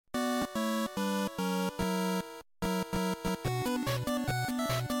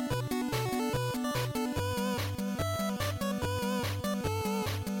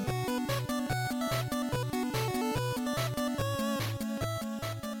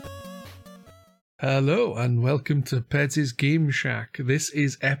Hello and welcome to Peds' Game Shack. This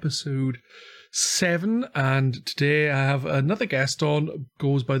is episode 7 and today I have another guest on,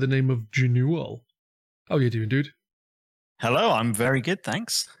 goes by the name of Jenuall. How are you doing, dude? Hello, I'm very good,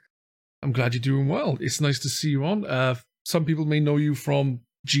 thanks. I'm glad you're doing well. It's nice to see you on. Some people may know you from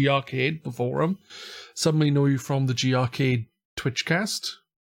G Arcade, the forum. Some may know you from the G Arcade Twitchcast.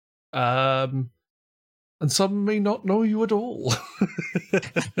 And some may not know you at all.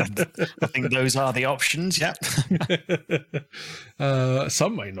 I think those are the options, yeah.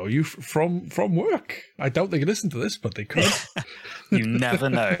 Some may know you from work. I doubt they can listen to this, but they could. You never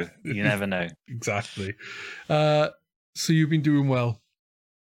know. You never know. Exactly. So you've been doing well.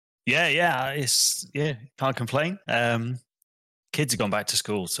 Yeah. Can't complain. Kids have gone back to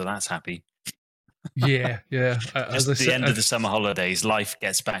school, so that's happy. Yeah. As I said, end of the summer holidays, life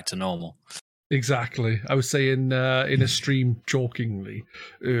gets back to normal. Exactly. I was saying in a stream jokingly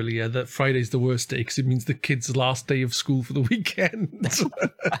earlier that Friday's the worst day because it means the kids' last day of school for the weekend.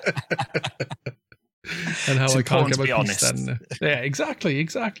 And how I can't get my piece done. Yeah,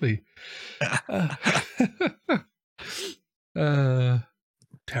 exactly.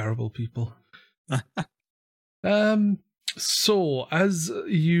 Terrible people. So, as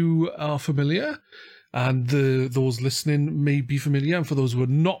you are familiar, and those listening may be familiar, and for those who are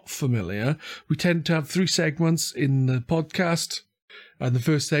not familiar, we tend to have 3 segments in the podcast. And the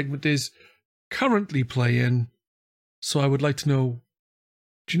first segment is currently playing. So I would like to know,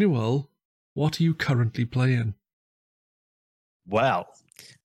 Jenuall, what are you currently playing? Well,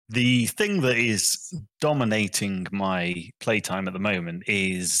 the thing that is dominating my playtime at the moment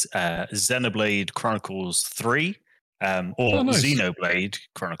is Xenoblade Chronicles 3. Nice. Xenoblade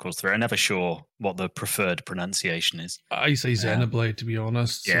Chronicles 3. I'm never sure what the preferred pronunciation is. I say Xenoblade, to be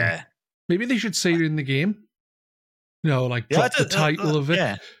honest. Yeah. So maybe they should say it in the game. Drop the title of it.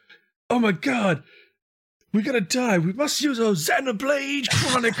 Yeah. Oh my god, we're going to die. We must use our Xenoblade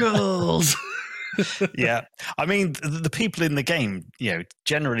Chronicles. Yeah. I mean, the people in the game,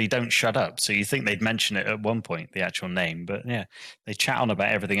 generally don't shut up. So you think they'd mention it at one point, the actual name. But yeah, they chat on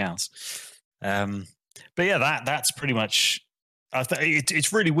about everything else. But yeah, that's pretty much.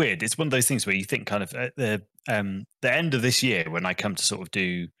 It's really weird. It's one of those things where you think kind of at the end of this year when I come to sort of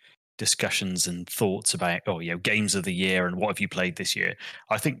do discussions and thoughts about games of the year and what have you played this year.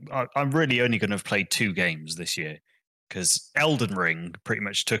 I think I'm really only going to have played 2 games this year because Elden Ring pretty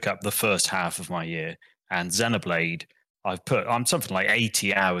much took up the first half of my year, and Xenoblade I'm something like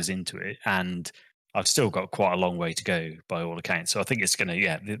 80 hours into it, and I've still got quite a long way to go by all accounts. So I think it's going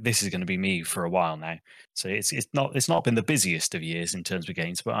to, this is going to be me for a while now. So it's not been the busiest of years in terms of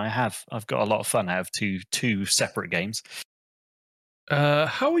games, but I've got a lot of fun out of two separate games.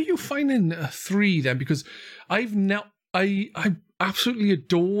 How are you finding 3 then? Because I absolutely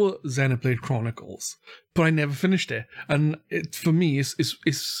adore Xenoblade Chronicles, but I never finished it. And for me,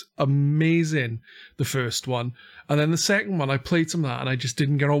 it's amazing, the first one. And then the second one, I played some of that and I just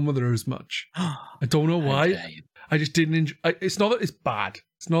didn't get on with it as much. I don't know why. Okay. I just didn't enjoy it. It's not that it's bad.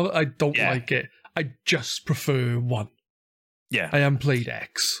 It's not that I don't like it. I just prefer 1. Yeah. I haven't played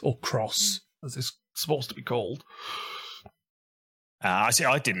X or Cross, as it's supposed to be called. I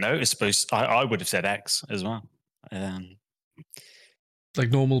didn't know. It's supposed. I would have said X as well.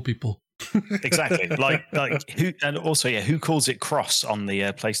 Like normal people. Exactly. Like who? And also, who calls it cross on the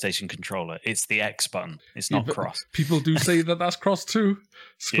PlayStation controller? It's the X button. It's not cross. People do say that that's cross too.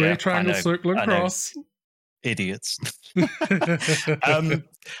 Square, triangle, circle, and cross. Idiots.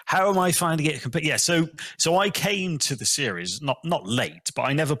 How am I finding it? Yeah. So I came to the series not late, but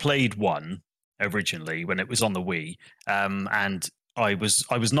I never played 1 originally when it was on the Wii. And I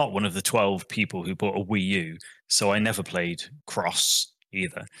was not one of the 12 people who bought a Wii U, so I never played Cross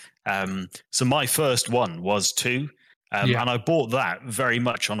either. So my first one was 2, and I bought that very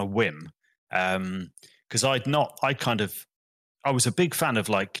much on a whim, because I was a big fan of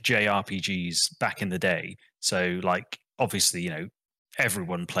like JRPGs back in the day. So like obviously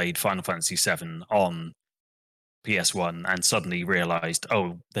everyone played Final Fantasy VII on PS1 and suddenly realized,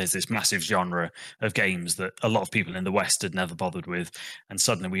 there's this massive genre of games that a lot of people in the West had never bothered with, and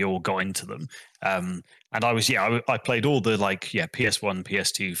suddenly we all got into them. And I played all the PS1,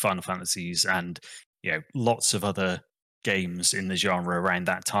 PS2 Final Fantasies and lots of other games in the genre around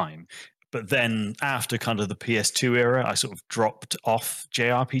that time. But then after kind of the PS2 era, I sort of dropped off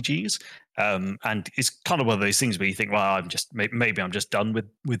JRPGs. And it's kind of one of those things where you think, well, maybe I'm just done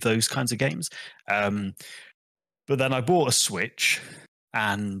with those kinds of games. But then I bought a Switch,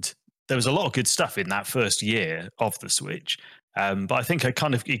 and there was a lot of good stuff in that first year of the Switch. But I think it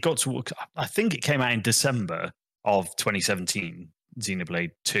came out in December of 2017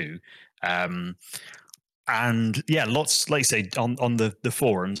 Xenoblade 2. And yeah, lots, like you say, on the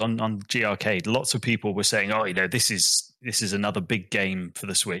forums on G Arcade, lots of people were saying, "Oh, this is another big game for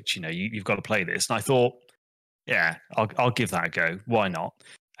the Switch. You've got to play this." And I thought, yeah, I'll give that a go. Why not?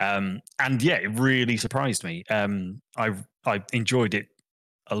 And yeah, it really surprised me. I enjoyed it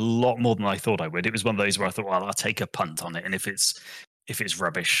a lot more than I thought I would. It was one of those where I thought, well, I'll take a punt on it, and if it's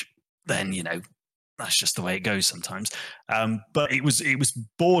rubbish, then that's just the way it goes sometimes. But it was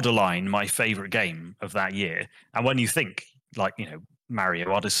borderline my favorite game of that year. And when you think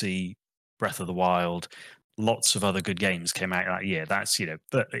Mario Odyssey, Breath of the Wild, lots of other good games came out that year. That's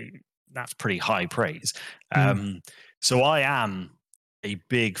that's pretty high praise. So I am a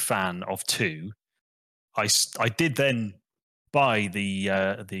big fan of 2. I did then buy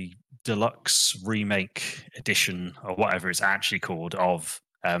the deluxe remake edition or whatever it's actually called of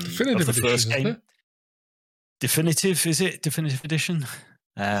Definitive the first edition, game. Definitive, is it? Definitive edition?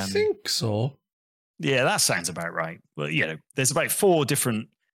 I think so. Yeah, that sounds about right. Well, there's about 4 different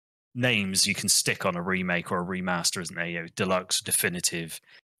names you can stick on a remake or a remaster, isn't there? Deluxe, definitive,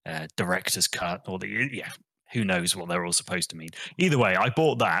 director's cut, or who knows what they're all supposed to mean. Either way, I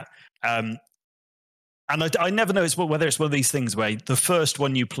bought that. And I never know whether it's one of these things where the first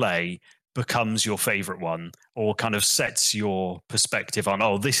one you play becomes your favorite one, or kind of sets your perspective on,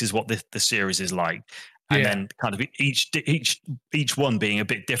 oh, this is what the series is like. And then kind of each one being a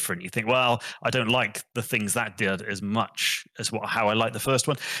bit different. You think, well, I don't like the things that did as much as how I like the first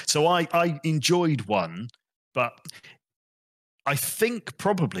one. So I enjoyed 1, but I think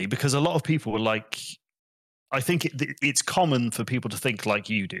probably because a lot of people were like, I think it's common for people to think like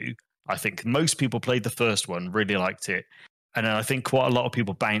you do. I think most people played the first one, really liked it. And then I think quite a lot of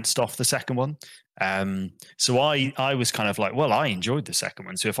people bounced off the second one. So I was kind of like, well, I enjoyed the second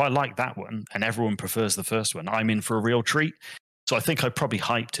one. So if I like that one and everyone prefers the first one, I'm in for a real treat. So I think I probably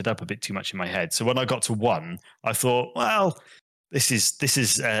hyped it up a bit too much in my head. So when I got to 1, I thought, well, this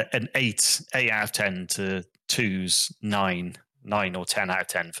is an 8 out of 10 to 2's 9 or 10 out of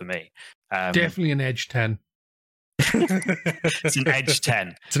 10 for me. Definitely an edge 10. It's an edge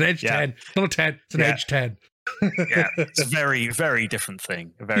 10. It's an edge 10. It's not a 10. It's an edge 10. Yeah, it's a very, very different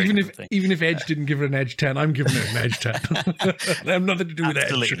thing. Even if Edge didn't give it an edge 10, I'm giving it an edge 10. I have nothing to do with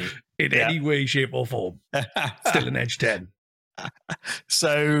Edge in any way, shape, or form. Still an edge 10.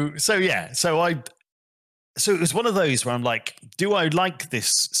 So it was one of those where I'm like, do I like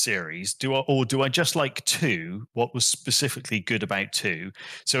this series? Or do I just like 2? What was specifically good about 2?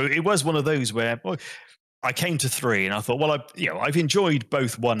 So it was one of those where I came to 3 and I thought, well, I've enjoyed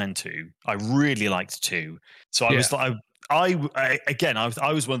both 1 and 2. I really liked 2. So I was like, I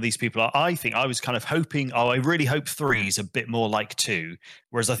was one of these people. I think I was kind of hoping, I really hope 3 is a bit more like 2.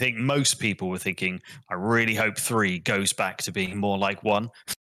 Whereas I think most people were thinking, I really hope 3 goes back to being more like 1.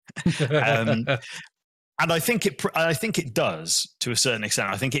 And I think it does to a certain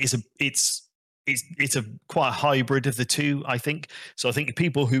extent. I think it's a quite a hybrid of the 2. I think so. I think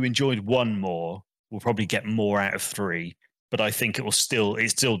people who enjoyed 1 more will probably get more out of 3, but I think it still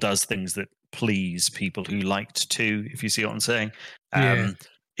does things that please people who liked 2. If you see what I'm saying, As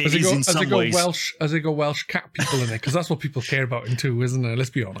they go Welsh cat people in it, because that's what people care about in 2, isn't it? Let's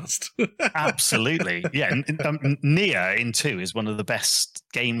be honest. Absolutely, yeah. Nia in 2 is one of the best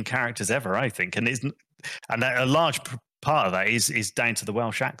game characters ever, I think, and a large part of that is down to the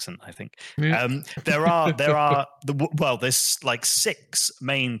Welsh accent, I think. Yeah. There's like 6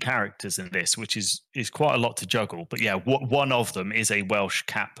 main characters in this, which is quite a lot to juggle. But yeah, one of them is a Welsh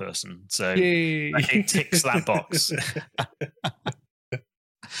cat person, so it ticks that box.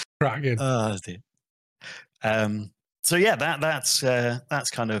 Cracking. Oh, dear. So yeah, that's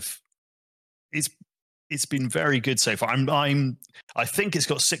kind of it's been very good so far. I think it's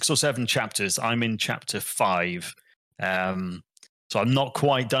got 6 or 7 chapters. I'm in chapter 5. So I'm not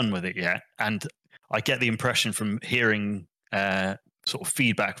quite done with it yet, and I get the impression from hearing sort of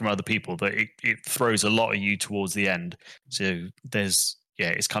feedback from other people that it throws a lot of you towards the end. So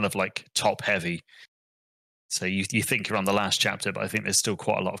it's kind of like top heavy. So you think you're on the last chapter, but I think there's still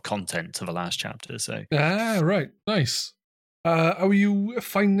quite a lot of content to the last chapter. So right, nice. How are you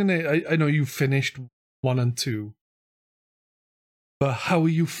finding it? I know you finished 1 and 2, but how are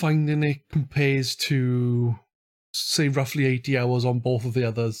you finding it compares to, say, roughly 80 hours on both of the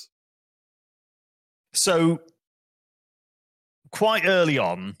others? So quite early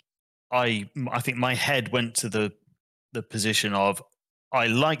on, I think my head went to the position of, I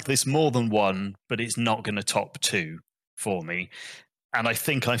like this more than 1, but it's not going to top 2 for me. And I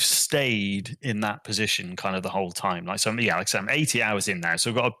think I've stayed in that position kind of the whole time. Like I said, I'm 80 hours in now,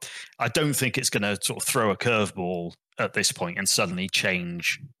 so I don't think it's going to sort of throw a curveball at this point and suddenly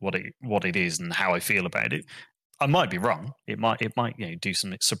change what it is and how I feel about it. I might be wrong. It might do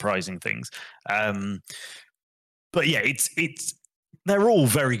some surprising things. But yeah, they're all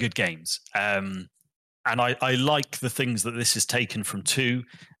very good games. And I like the things that this has taken from 2.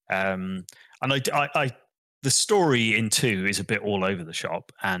 And I the story in 2 is a bit all over the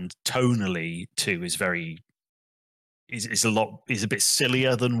shop, and tonally 2 is a bit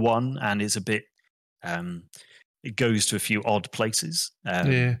sillier than 1, and is a bit it goes to a few odd places.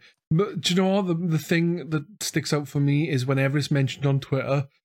 Yeah, but do you know what? The thing that sticks out for me is whenever it's mentioned on Twitter,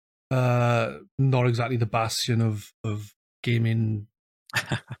 not exactly the bastion of gaming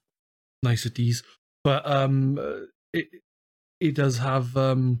niceties, but it does have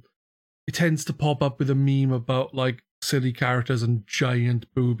it tends to pop up with a meme about like silly characters and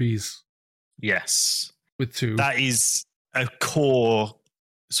giant boobies. Yes, with 2. That is a core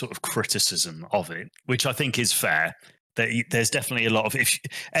sort of criticism of it, which I think is fair. There's definitely a lot of, if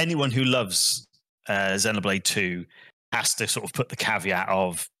anyone who loves Xenoblade 2 has to sort of put the caveat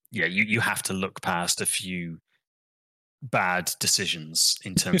of, you have to look past a few bad decisions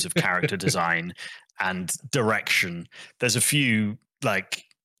in terms of character design and direction. There's a few like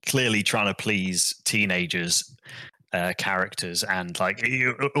clearly trying to please teenagers characters, and like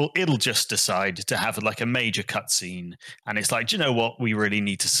it'll just decide to have like a major cutscene, and it's like, do you know what we really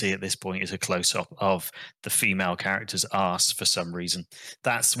need to see at this point is a close-up of the female character's arse for some reason.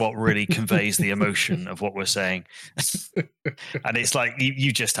 That's what really conveys the emotion of what we're saying. And it's like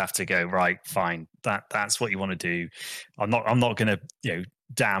you just have to go, right, fine, that's what you want to do. I'm not gonna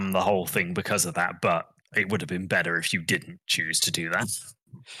damn the whole thing because of that, but it would have been better if you didn't choose to do that.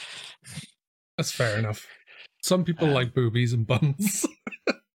 That's fair enough. Some people like boobies and bums.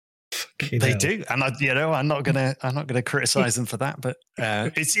 They do, and I'm not gonna criticize them for that. But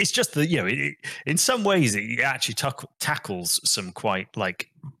it's just that in some ways it actually tackles some quite like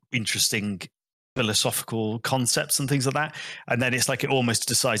interesting philosophical concepts and things like that. And then it's like it almost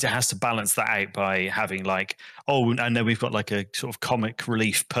decides it has to balance that out by having like, oh, and then we've got like a sort of comic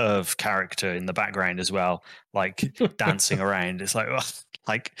relief perv character in the background as well, like dancing around. It's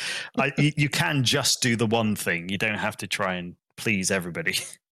like, you can just do the one thing. You don't have to try and please everybody.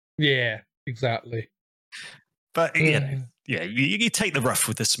 Yeah, exactly. But you take the rough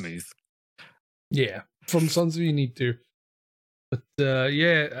with the smooth. Yeah, from Sons of you need to. But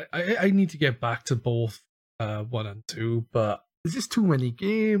I need to get back to both 1 and 2, but there's just too many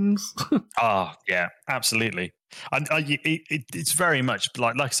games. Yeah, absolutely. And it's very much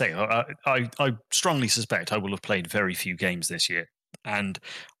like I say, I strongly suspect I will have played very few games this year. And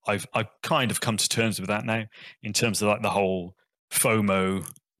I've kind of come to terms with that now in terms of like the whole FOMO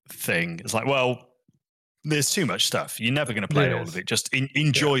thing. It's like, well, there's too much stuff. You're never going to play all of it. Just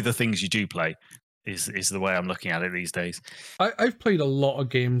enjoy the things you do play is the way I'm looking at it these days. I've played a lot of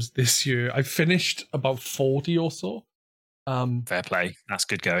games this year. I've finished about 40 or so. Fair play. That's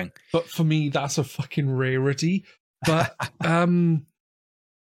good going. But for me, that's a fucking rarity. But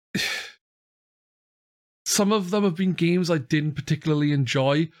some of them have been games I didn't particularly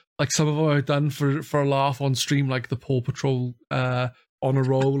enjoy. Like some of them I've done for a laugh on stream, like the Paw Patrol on a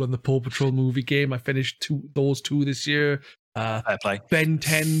Roll and the Paw Patrol movie game. I finished those two this year. Fair play. Ben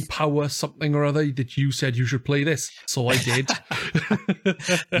 10 Power something or other that you said you should play this, so I did.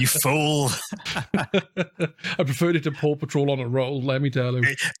 You fool. I preferred it to Paw Patrol on a Roll, let me tell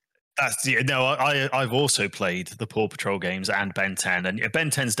you. I've also played the Paw Patrol games and Ben 10, and Ben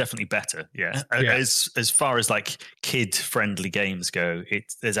 10's definitely better. Yeah. As far as like kid friendly games go,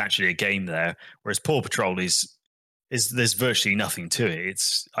 there's actually a game there, whereas Paw Patrol is there's virtually nothing to it.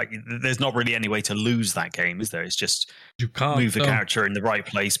 It's like there's not really any way to lose that game, is there? It's just you can't move a character in the right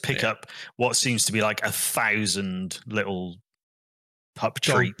place, pick up what seems to be like 1,000 little pup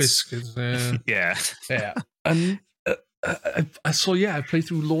treats. Biscuits, yeah. And I played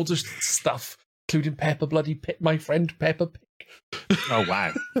through loads of stuff, including my friend Peppa Pig. Oh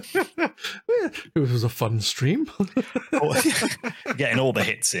wow! It was a fun stream. Getting all the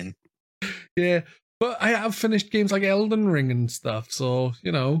hits in. Yeah, but I have finished games like Elden Ring and stuff, so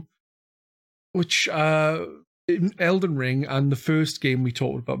which Elden Ring and the first game we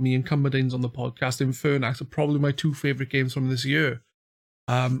talked about, me and Cumberdines on the podcast, Infernax, are probably my two favorite games from this year.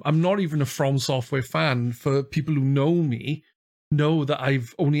 I'm not even a From Software fan. For people who know me, know that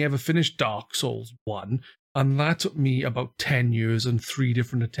I've only ever finished Dark Souls 1, and that took me about 10 years and 3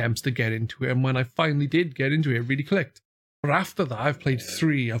 different attempts to get into it. And when I finally did get into it, it really clicked. But after that, I've played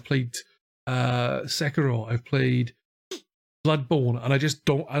 3. I've played Sekiro. I've played Bloodborne, and I just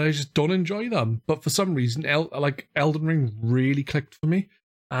don't enjoy them. But for some reason, Elden Ring really clicked for me.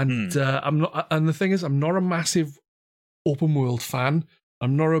 And I'm not. And the thing is, I'm not a massive open world fan.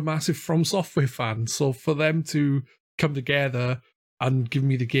 I'm not a massive From Software fan. So for them to come together and give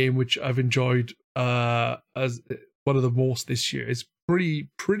me the game which I've enjoyed as one of the most this year is pretty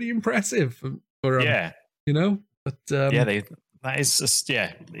impressive for Yeah. you know. But that is just,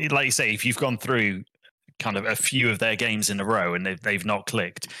 like you say, if you've gone through kind of a few of their games in a row and they've not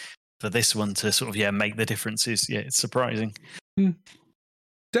clicked, for this one to sort of make the differences, it's surprising.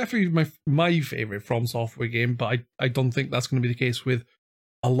 Definitely my favorite From Software game, but I don't think that's going to be the case with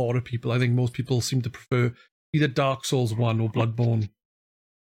a lot of people. I think most people seem to prefer either Dark Souls 1 or Bloodborne.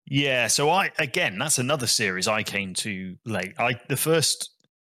 Yeah, so that's another series I came to late. The first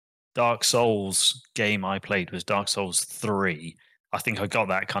Dark Souls game I played was Dark Souls 3. I think I got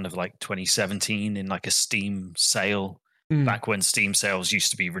that kind of like 2017 in like a Steam sale, back when Steam sales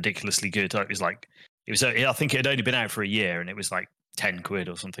used to be ridiculously good. I think it had only been out for a year and it was like 10 quid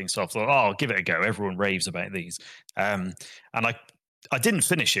or something. So I thought, I'll give it a go. Everyone raves about these. And I didn't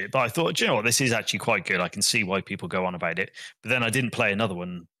finish it, but I thought, you know what, this is actually quite good. I can see why people go on about it. But then I didn't play another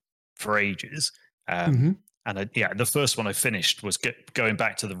one for ages. And the first one I finished was going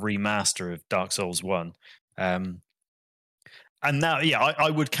back to the remaster of Dark Souls 1. And now, I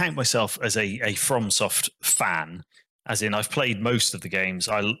would count myself as a FromSoft fan, as in I've played most of the games.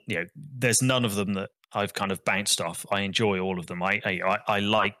 There's none of them that I've kind of bounced off. I enjoy all of them. I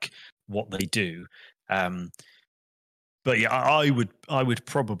like what they do. But I would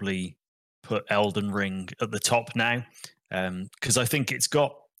probably put Elden Ring at the top now, because I think it's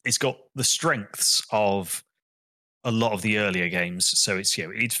got the strengths of a lot of the earlier games. So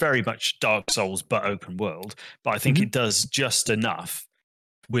it's very much Dark Souls but open world. But I think it does just enough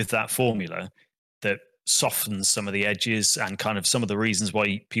with that formula that softens some of the edges and kind of some of the reasons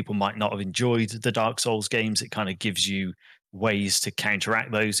why people might not have enjoyed the Dark Souls games. It kind of gives you ways to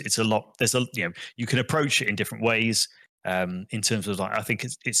counteract those. You can approach it in different ways. In terms of I think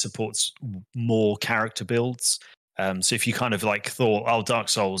it supports more character builds. So if you kind of thought, Dark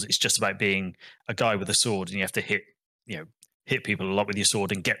Souls, it's just about being a guy with a sword and you have to hit people a lot with your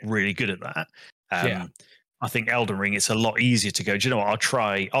sword and get really good at that. I think Elden Ring, it's a lot easier to go, do you know what,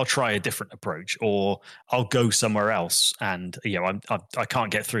 I'll try a different approach, or I'll go somewhere else and I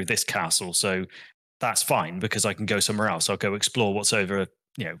can't get through this castle, so that's fine because I can go somewhere else. I'll go explore what's over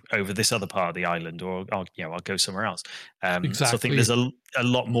this other part of the island, or I'll go somewhere else. Exactly. So I think there's a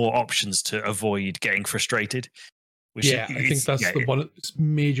lot more options to avoid getting frustrated. I think that's one of its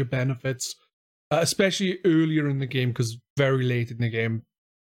major benefits, especially earlier in the game, because very late in the game,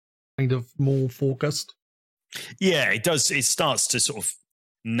 kind of more focused. Yeah, it does. It starts to sort of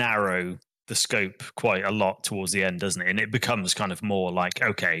narrow the scope quite a lot towards the end, doesn't it? And it becomes kind of more like,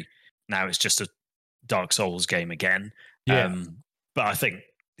 okay, now it's just a Dark Souls game again. Yeah. But I think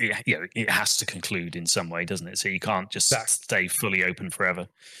it has to conclude in some way, doesn't it? So you can't just stay fully open forever.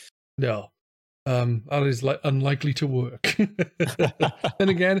 No. That is unlikely to work. Then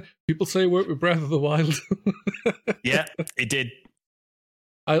again, people say it worked with Breath of the Wild. Yeah, it did.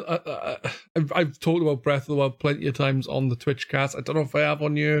 I've talked about Breath of the Wild plenty of times on the Twitch cast. I don't know if I have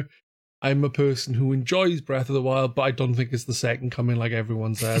on here. I'm a person who enjoys Breath of the Wild, but I don't think it's the second coming like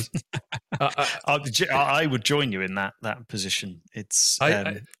everyone says. I would join you in that position. It's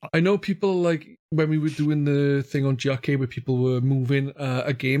I know people, like when we were doing the thing on GRK where people were moving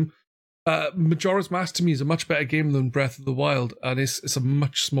a game. Majora's Mask to me is a much better game than Breath of the Wild, and it's a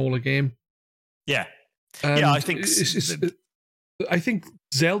much smaller game. Yeah, I think I think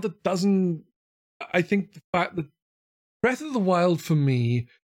Zelda doesn't. I think the fact that Breath of the Wild for me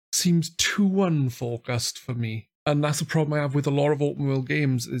seems too unfocused for me, and that's a problem I have with a lot of open world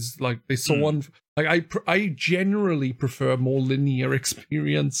games. Is like they're so I generally prefer a more linear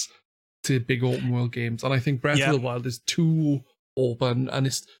experience to big open world games, and I think Breath of the Wild is too open, and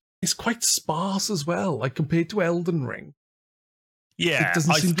it's quite sparse as well, like compared to Elden Ring. Yeah, it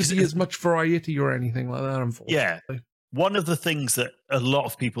doesn't seem to be as much variety or anything like that, unfortunately. Yeah. One of the things that a lot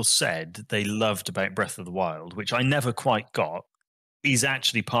of people said they loved about Breath of the Wild, which I never quite got, is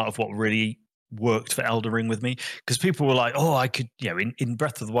actually part of what really worked for Elden Ring with me. Because people were like, I could, in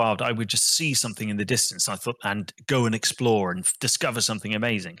Breath of the Wild, I would just see something in the distance, and go and explore and discover something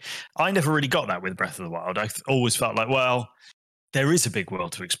amazing. I never really got that with Breath of the Wild. I always felt like, well, there is a big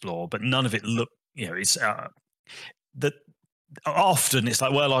world to explore, but none of it it's that often it's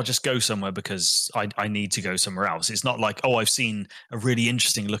like, well, I'll just go somewhere because I need to go somewhere else. It's not like, I've seen a really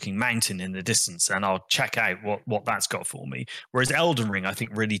interesting looking mountain in the distance and I'll check out what that's got for me. Whereas Elden Ring, I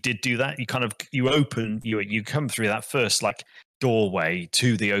think, really did do that. You come through that first doorway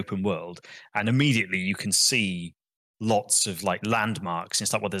to the open world, and immediately you can see lots of landmarks.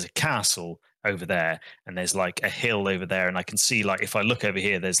 It's like, well, there's a castle over there, and there's like a hill over there, and I can see like if I look over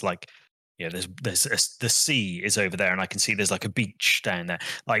here, there's like the sea is over there, and I can see there's like a beach down there.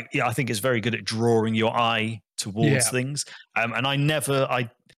 Like, yeah, I think it's very good at drawing your eye towards things. And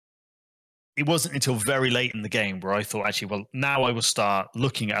it wasn't until very late in the game where I thought, actually, well, now I will start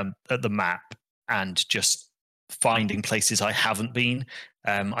looking at the map and just finding places I haven't been.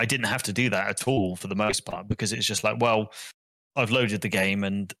 I didn't have to do that at all for the most part, because it's just like, well, I've loaded the game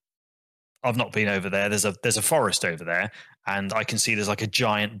and I've not been over there. There's a forest over there, and I can see there's like a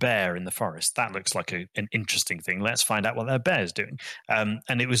giant bear in the forest. That looks like an interesting thing. Let's find out what that bear's doing. And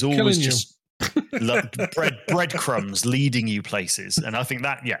it was always just breadcrumbs leading you places. And I think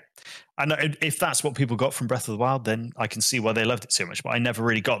that, and if that's what people got from Breath of the Wild, then I can see why they loved it so much. But I never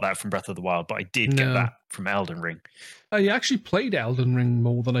really got that from Breath of the Wild, but I did get that from Elden Ring. I actually played Elden Ring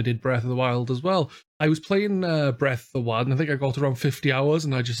more than I did Breath of the Wild as well. I was playing Breath of the Wild, and I think I got around 50 hours,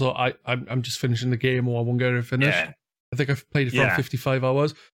 and I just thought, I'm just finishing the game, or I won't get it finished. Yeah. I think I've played it for around 55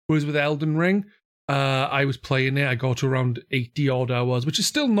 hours. Whereas with Elden Ring, I was playing it, I got to around 80-odd hours, which is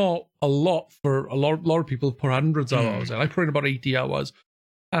still not a lot for a lot of people put hundreds of hours. And I put in about 80 hours.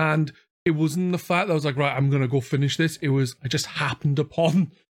 And it wasn't the fact that I was like, right, I'm going to go finish this. It was, I just happened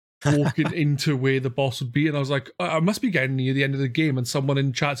upon walking into where the boss would be, and I was like, I must be getting near the end of the game, and someone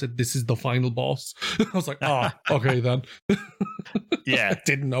in chat said this is the final boss. I was like, okay then. Yeah, I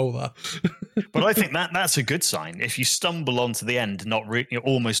didn't know that. But I think that's a good sign. If you stumble onto the end,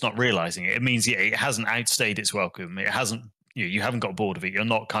 almost not realizing it, it means it hasn't outstayed its welcome. It hasn't, you haven't got bored of it. You're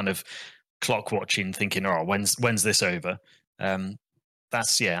not kind of clock watching, thinking, oh, when's this over?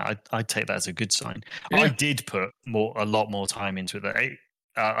 That's I'd take that as a good sign. Yeah. I did put a lot more time into it.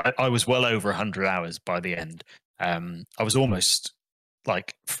 I was well over 100 hours by the end. I was almost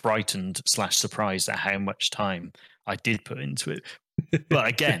like frightened / surprised at how much time I did put into it. But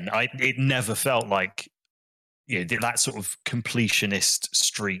again, it never felt like that sort of completionist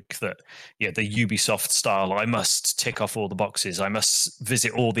streak that the Ubisoft style. I must tick off all the boxes. I must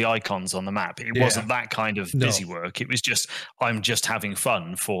visit all the icons on the map. It wasn't that kind of busy work. It was just I'm just having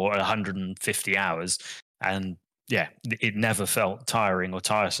fun for 150 hours, and it never felt tiring or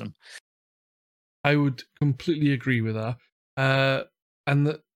tiresome. I would completely agree with that. And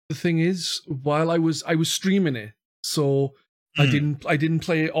the thing is, while I was streaming it, so I didn't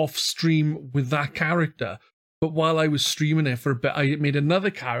play it off stream with that character. But while I was streaming it for a bit, I made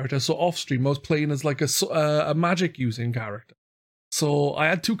another character. So off stream, I was playing as like a magic using character. So I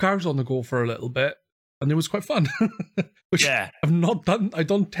had two characters on the go for a little bit, and it was quite fun. Which I've not done. I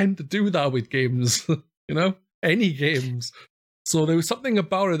don't tend to do that with games, any games. So there was something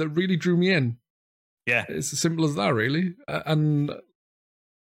about it that really drew me in. Yeah, it's as simple as that, really. And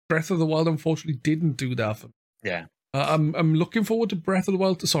Breath of the Wild, unfortunately, didn't do that for me. Yeah, I'm looking forward to Breath of the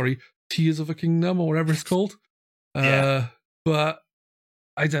Wild. Tears of a Kingdom or whatever it's called. But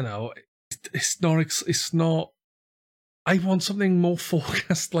I don't know. It's not. I want something more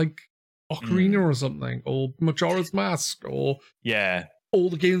focused, like Ocarina or something, or Majora's Mask, or all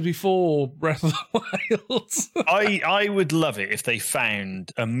the games before Breath of the Wild. I would love it if they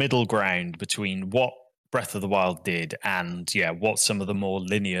found a middle ground between what Breath of the Wild did and what some of the more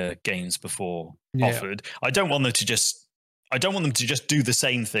linear games before offered. I don't want them to just do the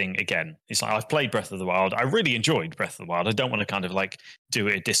same thing again. It's like, I've played Breath of the Wild. I really enjoyed Breath of the Wild. I don't want to kind of like do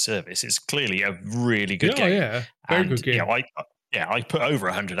it a disservice. It's clearly a really good game. Yeah, very good game. I put over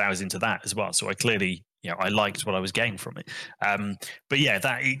 100 hours into that as well. So I clearly, I liked what I was getting from it. But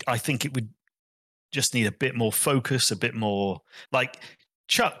I think it would just need a bit more focus, a bit more like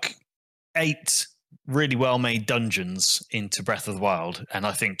chuck 8 really well-made dungeons into Breath of the Wild, and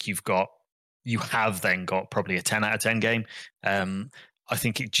I think you have then got probably a 10 out of 10 game. I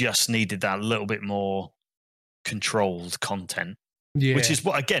think it just needed that little bit more controlled content, which is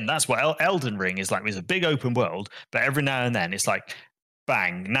that's what Elden Ring is like. It's a big open world, but every now and then it's like,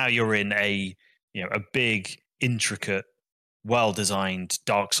 bang, now you're in a big, intricate, well-designed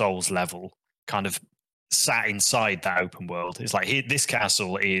Dark Souls level kind of sat inside that open world. It's like, here, this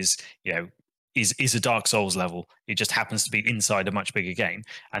castle is a Dark Souls level. It just happens to be inside a much bigger game.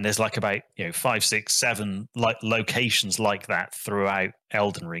 And there's like about 5, 6, 7 like locations like that throughout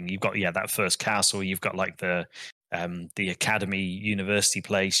Elden Ring. You've got that first castle. You've got like the academy university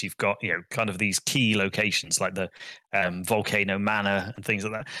place. You've got kind of these key locations like the Volcano Manor and things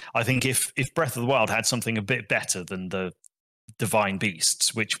like that. I think if Breath of the Wild had something a bit better than the Divine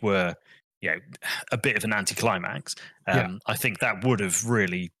Beasts, which were a bit of an anticlimax, I think that would have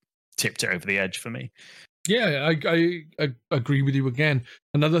really tipped it over the edge for me. Yeah, I agree with you again.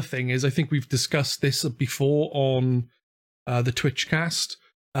 Another thing is, I think we've discussed this before on the Twitch cast,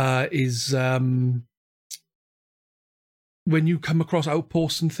 is when you come across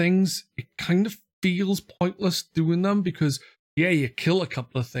outposts and things, it kind of feels pointless doing them because, yeah, you kill a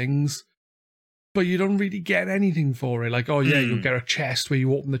couple of things, but you don't really get anything for it. Like, oh, yeah, you'll get a chest where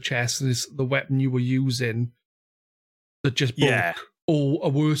you open the chest and it's the weapon you were using that just broke, or a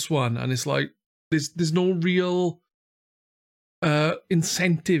worse one. And it's like, there's no real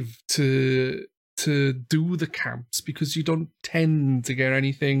incentive to do the camps because you don't tend to get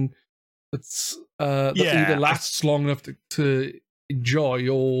anything that's that either lasts long enough to enjoy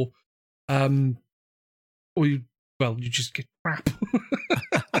or you just get crap.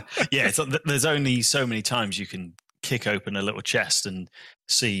 So there's only so many times you can kick open a little chest and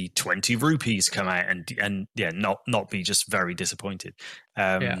see 20 rupees come out and not be just very disappointed.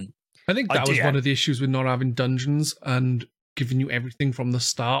 I think that was one of the issues with not having dungeons and giving you everything from the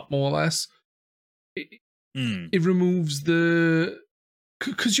start, more or less. It removes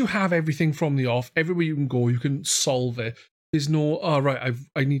because you have everything from the off. Everywhere you can go, you can solve it. There's no,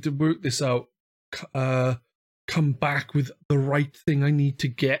 I need to work this out. Come back with the right thing I need to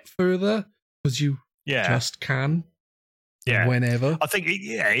get further, because you just can. Whenever. I think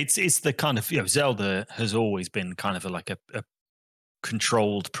it's the kind of, Zelda has always been kind of a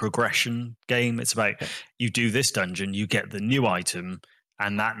controlled progression game. It's about you do this dungeon, you get the new item,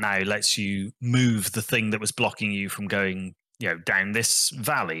 and that now lets you move the thing that was blocking you from going, down this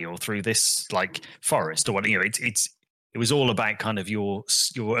valley or through this like forest or what. It was all about kind of your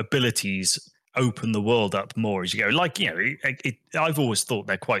abilities open the world up more as you go. Like, I've always thought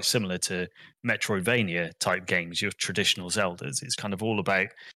they're quite similar to Metroidvania type games, your traditional Zeldas. It's kind of all about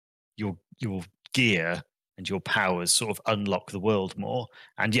your gear and your powers sort of unlock the world more.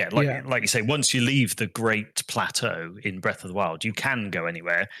 And like you say, once you leave the Great Plateau in Breath of the Wild, you can go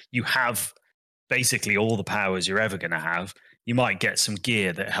anywhere. You have basically all the powers you're ever going to have. You might get some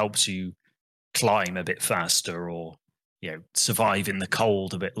gear that helps you climb a bit faster or survive in the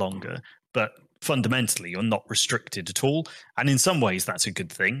cold a bit longer. But fundamentally, you're not restricted at all. And in some ways, that's a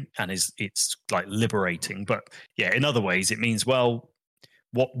good thing. And it's like liberating. But in other ways, it means, well,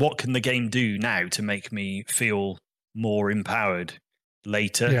 what can the game do now to make me feel more empowered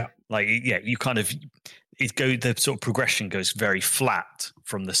later? Yeah. Like, you kind of, the sort of progression goes very flat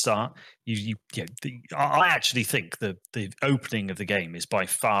from the start. I actually think the opening of the game is by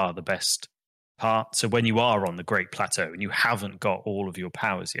far the best part. So when you are on the Great Plateau and you haven't got all of your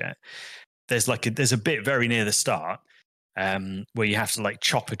powers yet, there's a bit very near the start where you have to like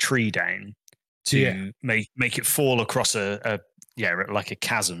chop a tree down to make it fall across like a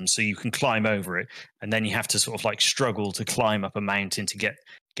chasm, so you can climb over it, and then you have to sort of like struggle to climb up a mountain to get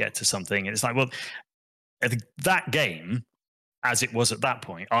to something. And it's like, well, that game, as it was at that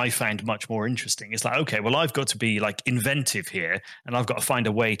point, I found much more interesting. It's like, okay, well, I've got to be like inventive here, and I've got to find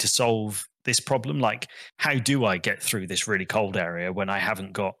a way to solve this problem. Like, how do I get through this really cold area when I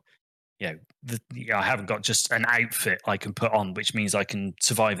haven't got, I haven't got just an outfit I can put on, which means I can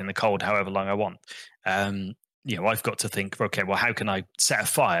survive in the cold however long I want. I've got to think, okay, well, how can I set a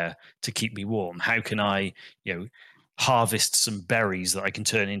fire to keep me warm? How can I, harvest some berries that I can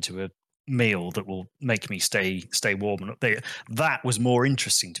turn into a meal that will make me stay warm and up there? That was more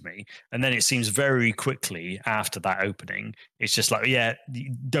interesting to me. And then it seems very quickly after that opening, it's just like,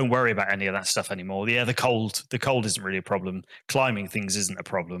 don't worry about any of that stuff anymore. The cold isn't really a problem. Climbing things isn't a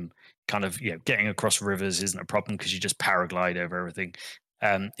problem. Kind of, getting across rivers isn't a problem because you just paraglide over everything.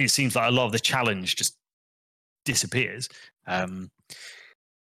 It seems like a lot of the challenge just disappears,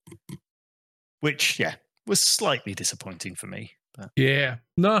 which was slightly disappointing for me. But.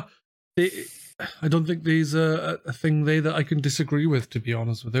 I don't think there's a thing there that I can disagree with, to be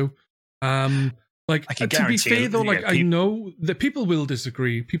honest with you. To be fair though, I know that people will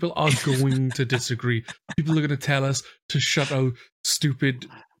disagree. People are going to disagree. People are going to tell us to shut our stupid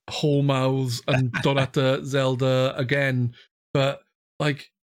whole mouths and don't have to Zelda again. But like,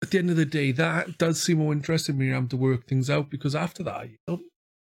 at the end of the day, that does seem more interesting when you're having to work things out, because after that, you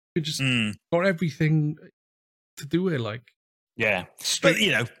just got everything to do it. Like, but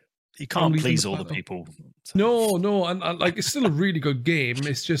you can't please all the people. So. No, and like, it's still a really good game.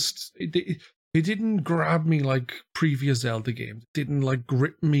 It's just it didn't grab me like previous Zelda games. It didn't like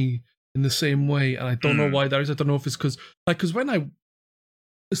grip me in the same way, and I don't know why that is. I don't know if it's because when I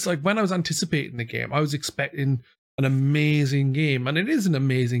was anticipating the game, I was expecting an amazing game, and it is an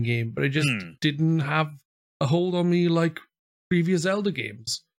amazing game, but it just didn't have a hold on me like previous Zelda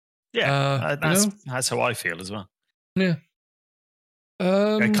games. That's how I feel as well.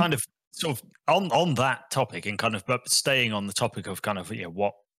 Kind of sort of on that topic, and kind of but staying on the topic of kind of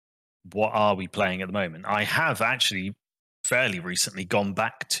what are we playing at the moment. I have actually fairly recently gone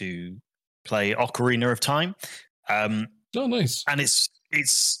back to play Ocarina of Time. Oh, nice. And it's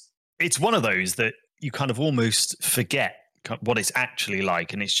one of those that you kind of almost forget what it's actually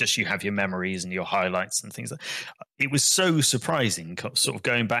like, and it's just you have your memories and your highlights and things. It was so surprising, sort of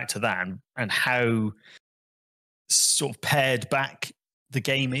going back to that and how sort of pared back the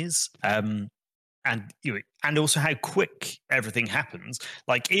game is, and and also how quick everything happens.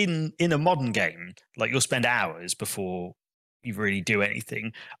 Like in a modern game, like you'll spend hours before you really do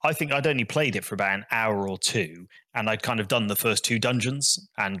anything. I think I'd only played it for about an hour or two, and I'd kind of done the first 2 dungeons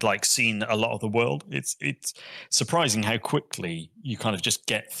and like seen a lot of the world. It's surprising how quickly you kind of just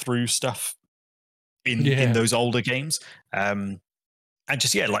get through stuff in those older games, and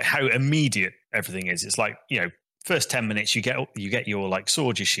just like how immediate everything is. It's like, first 10 minutes you get your like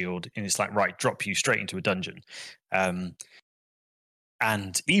sword, your shield, and it's like, right, drop you straight into a dungeon. And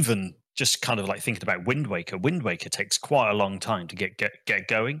even just kind of like thinking about Wind Waker takes quite a long time to get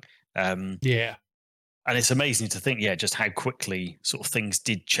going. Yeah. And it's amazing to think, just how quickly sort of things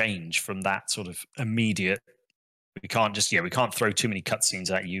did change from that sort of immediate. We can't throw too many cutscenes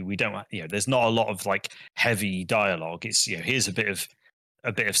at you. We don't, there's not a lot of like heavy dialogue. It's, here's a bit of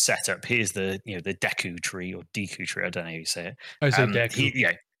setup. Here's the Deku tree or Deku tree. I don't know how you say it. I say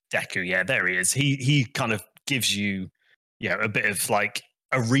Deku. Deku. Yeah, there he is. He kind of gives you, a bit of like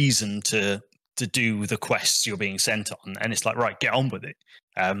a reason to do the quests you're being sent on, and it's like, right, get on with it.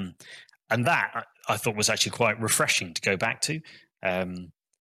 And that I thought was actually quite refreshing to go back to,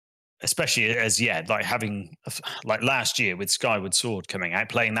 especially as like having like last year with Skyward Sword coming out,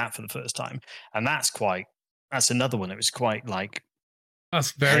 playing that for the first time, and that's another one that was quite like.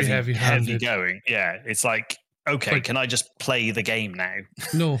 That's very heavy going. Yeah, it's like, okay, can I just play the game now?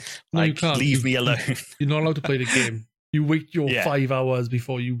 No, like, you can't. Leave me alone. You're not allowed to play the game. You wait your 5 hours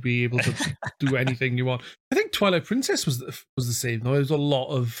before you be able to do anything you want. I think Twilight Princess was the same though. There was a lot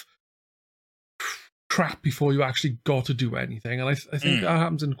of crap before you actually got to do anything, and I think that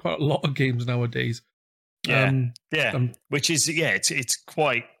happens in quite a lot of games nowadays. Which is it's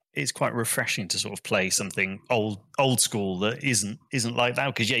quite refreshing to sort of play something old school that isn't like that,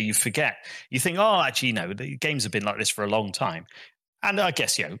 because you forget. You think, actually, the games have been like this for a long time, and I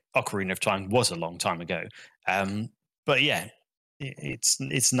guess Ocarina of Time was a long time ago. But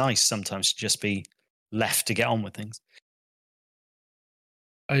it's nice sometimes to just be left to get on with things.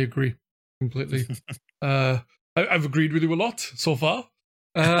 I agree completely. I've agreed with you a lot so far.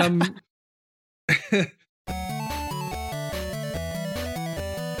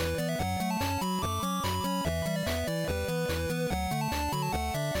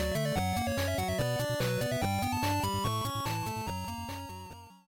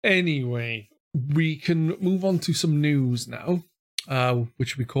 Anyway, we can move on to some news now,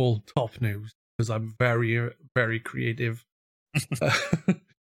 which we call top news, because I'm very, very creative.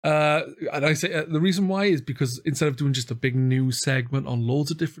 And I say the reason why is because instead of doing just a big news segment on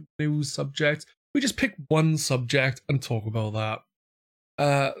loads of different news subjects, we just pick one subject and talk about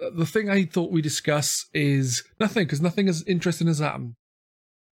that. The thing I thought we discuss is nothing, because nothing as interesting as happened.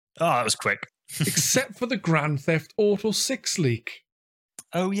 Oh, that was quick. Except for the Grand Theft Auto 6 leak.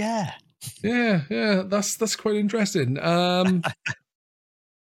 Oh yeah. Yeah, that's quite interesting.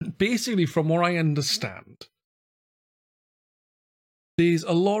 Basically, from what I understand, there's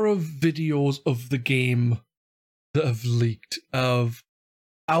a lot of videos of the game that have leaked of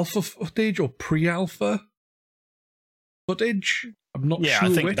alpha footage or pre-alpha footage. I'm not sure.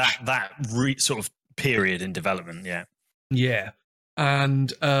 I think which. that sort of period in development. Yeah,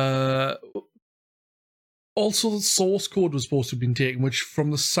 and also the source code was supposed to have been taken, which from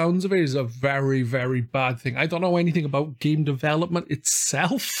the sounds of it is a very, very bad thing. I don't know anything about game development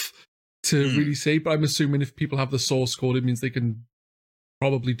itself to really say, but I'm assuming if people have the source code, it means they can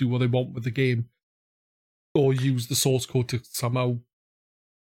probably do what they want with the game, or use the source code to somehow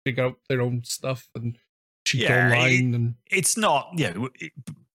figure out their own stuff and cheat online. And it's not,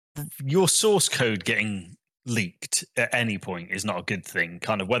 your source code getting leaked at any point is not a good thing,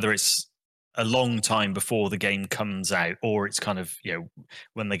 kind of whether it's a long time before the game comes out or it's kind of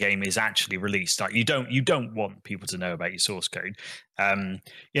when the game is actually released. Like you don't want people to know about your source code.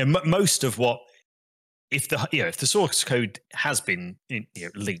 Most of what, if the source code has been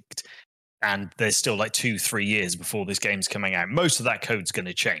leaked and there's still like 2-3 years before this game's coming out, most of that code's going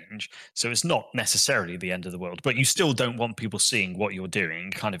to change. So it's not necessarily the end of the world, but you still don't want people seeing what you're doing.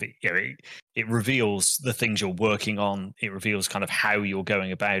 Kind of, it reveals the things you're working on. It reveals kind of how you're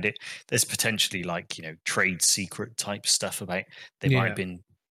going about it. There's potentially like, trade secret type stuff about they might have been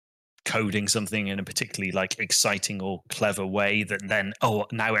coding something in a particularly like exciting or clever way that then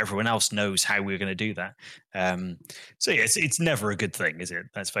now everyone else knows how we're going to do that. So yeah, it's never a good thing, is it?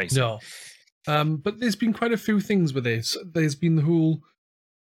 Let's face it. No. But there's been quite a few things with this. There's been the whole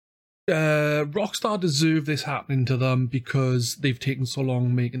Rockstar deserve this happening to them because they've taken so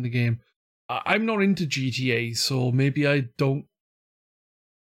long making the game. I'm not into GTA, so maybe I don't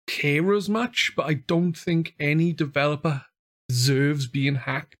care as much, but I don't think any developer deserves being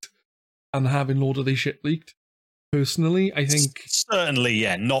hacked and having load of their shit leaked. Personally, I think certainly,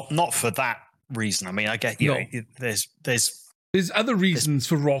 yeah, not for that reason. I mean, I get you. No. There's other reasons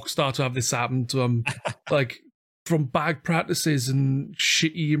for Rockstar to have this happen to them, like from bad practices and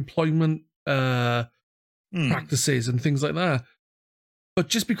shitty employment practices and things like that. But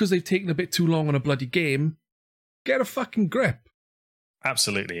just because they've taken a bit too long on a bloody game, get a fucking grip.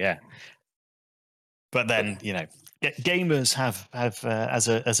 Absolutely, yeah. But then, gamers have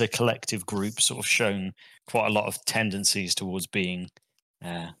as a collective group sort of shown quite a lot of tendencies towards being,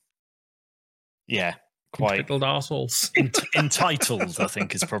 quite entitled assholes. Entitled, I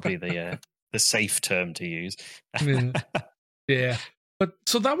think, is probably the safe term to use. Yeah. But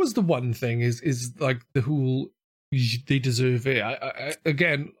so that was the one thing is like the whole they deserve it.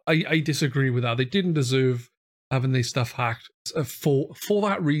 I disagree with that. They didn't deserve having their stuff hacked for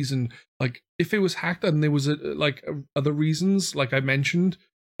that reason. Like if it was hacked and there was other reasons, like I mentioned,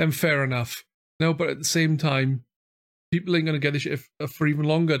 then fair enough. No, but at the same time, people ain't gonna get this shit for even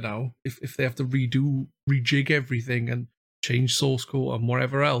longer now. If they have to rejig everything and change source code and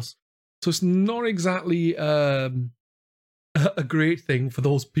whatever else. So it's not exactly a great thing for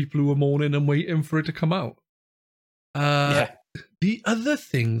those people who are mourning and waiting for it to come out. The other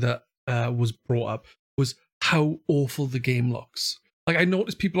thing that was brought up was how awful the game looks. Like I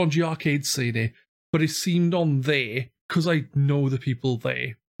noticed people on G Arcade saying it, but it seemed on there, because I know the people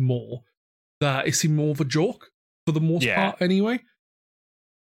there more, that it seemed more of a joke for the most part anyway.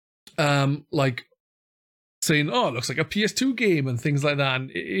 Like saying, "Oh, it looks like a PS2 game" and things like that.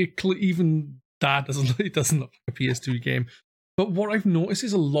 And even that doesn't look like a PS2 game. But what I've noticed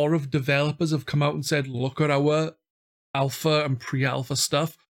is a lot of developers have come out and said, "Look at our alpha and pre-alpha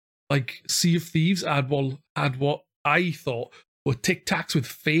stuff." Like Sea of Thieves had what I thought were Tic Tacs with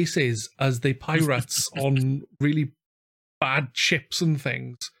faces as they pirates on really bad chips and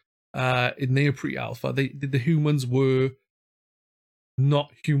things in their pre-alpha. The humans were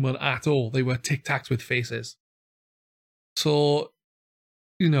not human at all. They were Tic Tacs with faces. So,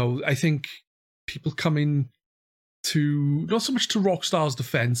 I think people come in to, not so much to Rockstar's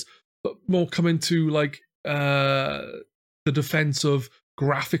defense, but more come into like the defense of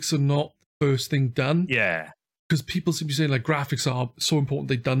graphics are not the first thing done. Yeah. Because people seem to be saying like graphics are so important,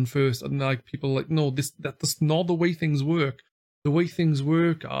 they're done first. And like people are like, no, that's not the way things work. The way things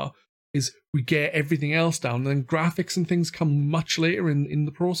work is we get everything else down, and then graphics and things come much later in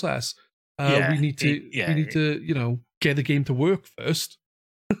the process. We need to get the game to work first.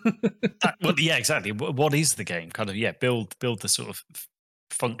 Exactly. What is the game? Kind of, build the sort of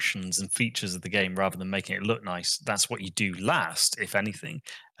functions and features of the game rather than making it look nice. That's what you do last, if anything.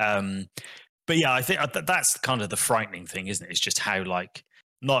 But yeah, I think that's kind of the frightening thing, isn't it? It's just how like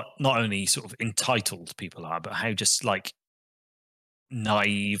not only sort of entitled people are, but how just like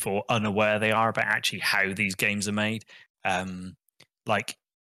naive or unaware they are about actually how these games are made. Like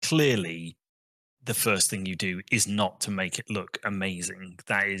clearly the first thing you do is not to make it look amazing.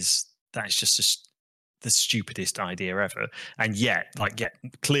 That is just the stupidest idea ever. And yet,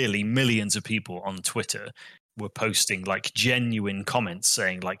 clearly millions of people on Twitter were posting like genuine comments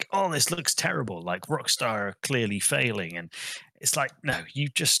saying like, "Oh, this looks terrible. Like Rockstar are clearly failing." And it's like, no, you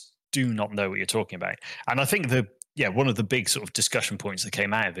just do not know what you're talking about. And I think one of the big sort of discussion points that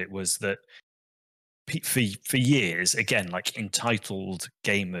came out of it was that for years, again, like entitled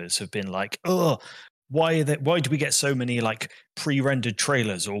gamers have been like, "Oh, why do we get so many like pre-rendered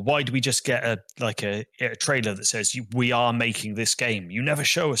trailers, or why do we just get a trailer that says we are making this game? You never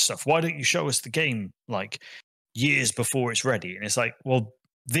show us stuff. Why don't you show us the game like years before it's ready?" And it's like, well,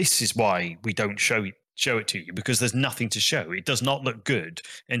 this is why we don't show it to you, because there's nothing to show. It does not look good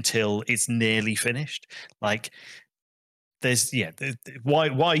until it's nearly finished. Like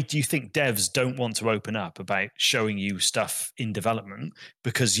why do you think devs don't want to open up about showing you stuff in development?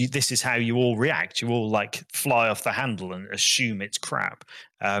 Because this is how you all react. You all like fly off the handle and assume it's crap.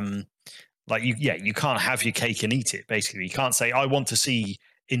 You can't have your cake and eat it. Basically, you can't say I want to see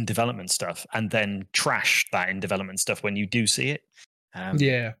in development stuff and then trash that in development stuff when you do see it.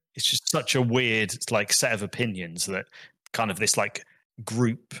 It's just such a weird like set of opinions that kind of this like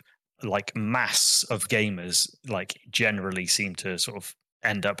group, like mass of gamers, like generally seem to sort of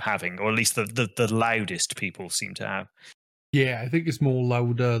end up having, or at least the loudest people seem to have. Yeah, I think it's more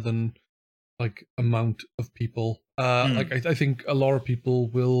louder than like amount of people. Like I think a lot of people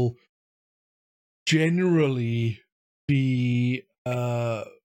will generally be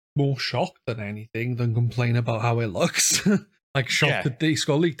more shocked than anything than complain about how it looks. Like shocked that this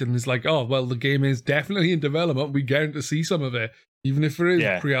got leaked and it's like, oh well, the game is definitely in development. We guarantee to see some of it, even if it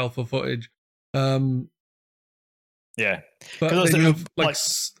is pre-alpha footage. But then you have like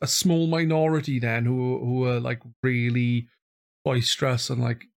a small minority then who are like really boisterous and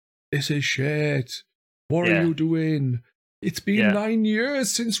like, this is shit. What are you doing? It's been 9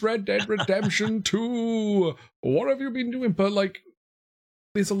 years since Red Dead Redemption 2. What have you been doing? But like,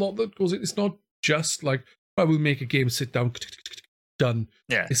 there's a lot that goes in. It's not just like, I will make a game, sit down, done.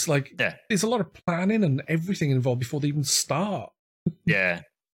 Yeah. It's like, there's a lot of planning and everything involved before they even start. Yeah.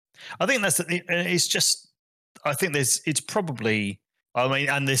 I think it's just, I think it's probably, I mean,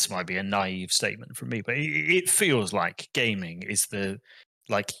 and this might be a naive statement from me, but it feels like gaming is the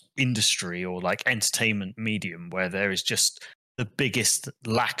like industry or like entertainment medium where there is just the biggest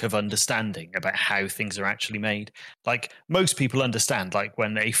lack of understanding about how things are actually made. Like most people understand, like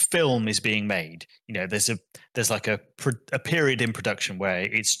when a film is being made, you know, there's like a period in production where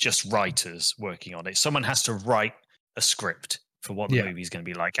it's just writers working on it. Someone has to write a script for what the movie is going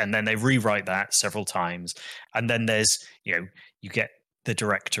to be like, and then they rewrite that several times, and then there's, you know, you get the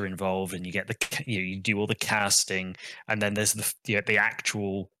director involved, and you get you do all the casting, and then there's the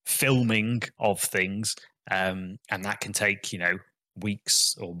actual filming of things, and that can take, you know,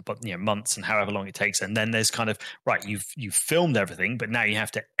 weeks or months and however long it takes. And then there's kind of, right, you've filmed everything, but now you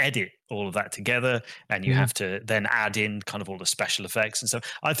have to edit all of that together, and you have to then add in kind of all the special effects and stuff.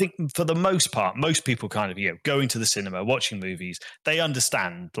 I think for the most part, most people kind of, you know, going to the cinema, watching movies, they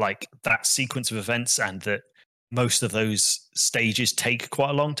understand like that sequence of events, and that most of those stages take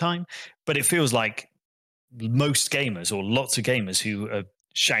quite a long time. But it feels like most gamers, or lots of gamers who are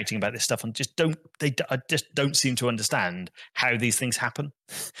shouting about this stuff, and just don't seem to understand how these things happen,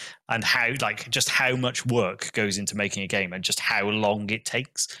 and how, like, just how much work goes into making a game, and just how long it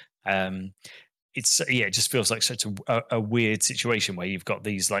takes. It just feels like such a weird situation where you've got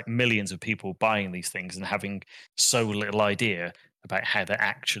these like millions of people buying these things and having so little idea about how they're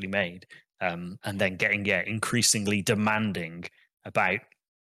actually made, and then getting increasingly demanding about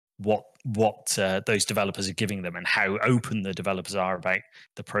what those developers are giving them, and how open the developers are about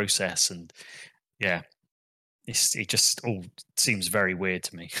the process. And it just all seems very weird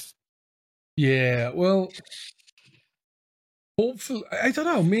to me. Yeah, well, hopefully, I don't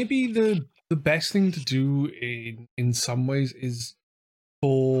know, maybe the best thing to do in some ways is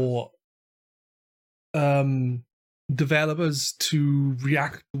for developers to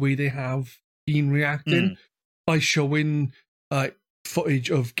react the way they have been reacting by showing footage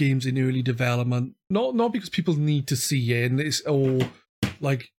of games in early development, not because people need to see it and it's all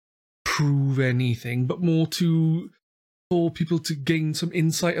like prove anything, but more for people to gain some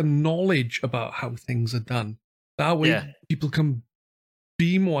insight and knowledge about how things are done. That way people can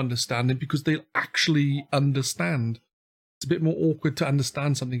be more understanding, because they'll actually understand. It's a bit more awkward to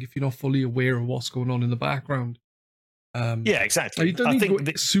understand something if you're not fully aware of what's going on in the background. Exactly. You don't need to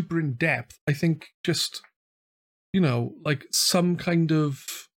go super in depth. I think just, you know, like some kind of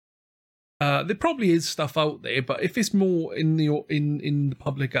there probably is stuff out there, but if it's more in the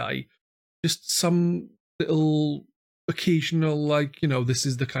public eye, just some little occasional, like, you know, this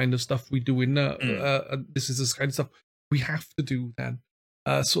is the kind of stuff we do in this is this kind of stuff we have to do then,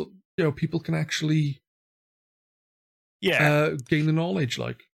 so, you know, people can actually gain the knowledge.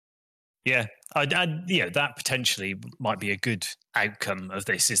 Like, that potentially might be a good outcome of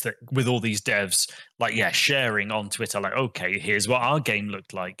this, is that with all these devs sharing on Twitter, like, okay, here's what our game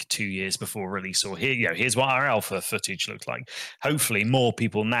looked like 2 years before release, or here's what our alpha footage looked like. Hopefully more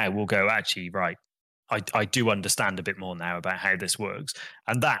people now will go, actually, right, I do understand a bit more now about how this works.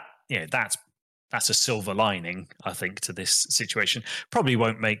 And that's a silver lining, I think, to this situation. Probably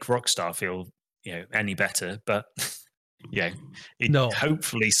won't make Rockstar feel, you know, any better, but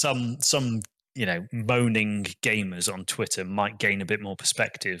hopefully some you know, moaning gamers on Twitter might gain a bit more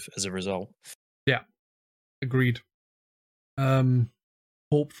perspective as a result. Yeah, agreed.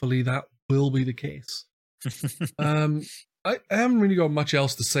 Hopefully that will be the case. I haven't really got much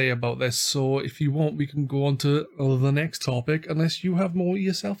else to say about this, so if you want, we can go on to the next topic, unless you have more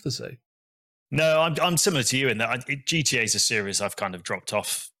yourself to say. No, I'm similar to you in that GTA is a series I've kind of dropped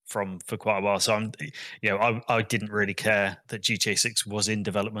off from for quite a while. So I didn't really care that GTA 6 was in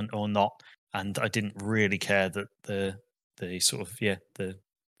development or not, and I didn't really care that the sort of the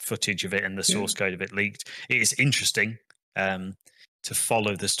footage of it and the source code of it leaked. It is interesting. to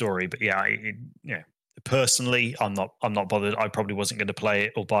follow the story. But yeah, personally, I'm not bothered. I probably wasn't going to play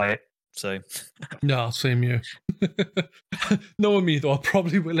it or buy it. So no, same here. Knowing me though, I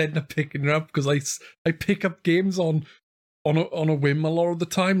probably will end up picking it up because I pick up games on a whim a lot of the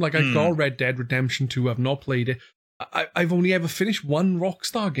time. Like I got Red Dead Redemption 2. I've not played it. I've only ever finished one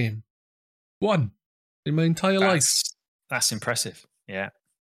Rockstar game. One in my entire life. That's impressive. Yeah.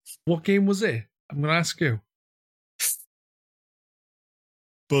 What game was it? I'm going to ask you.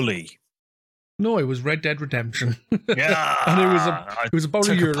 Bully. No, it was Red Dead Redemption. Yeah. And it was about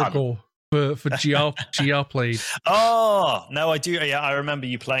a year ago for GR played. Oh, no, I do. Yeah, I remember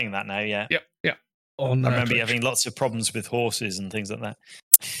you playing that now, yeah. Yep. I remember you having lots of problems with horses and things like that.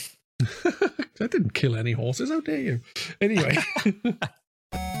 I didn't kill any horses, how dare you? Anyway.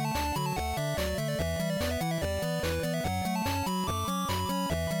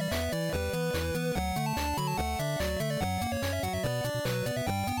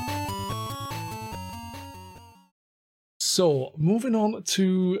 So, moving on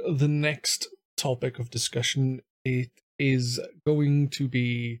to the next topic of discussion, it is going to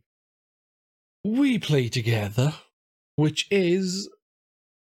be We Play Together, which is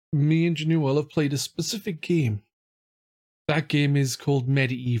me and Jenuall have played a specific game. That game is called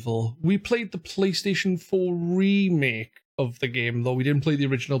Medievil. We played the PlayStation 4 remake of the game, though we didn't play the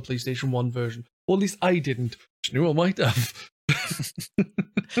original PlayStation 1 version. Or at least I didn't. Jenuall might have.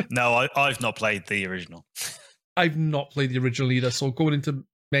 No, I've not played the original. I've not played the original either, so going into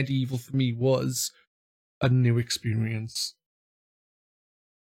Medieval for me was a new experience.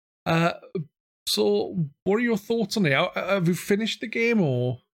 So what are your thoughts on it? Have you finished the game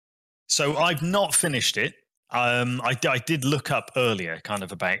or? So I've not finished it. I did look up earlier kind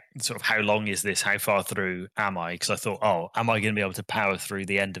of about sort of how long is this? How far through am I? Because I thought, am I going to be able to power through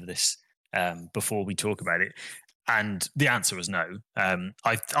the end of this before we talk about it? And the answer was no. I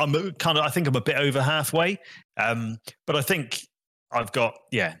think I'm a bit over halfway, but I think I've got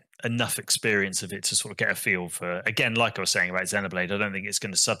enough experience of it to sort of get a feel for. Again, like I was saying about Xenoblade, I don't think it's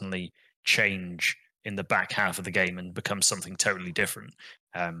going to suddenly change in the back half of the game and become something totally different.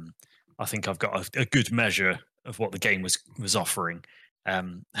 I think I've got a good measure of what the game was offering.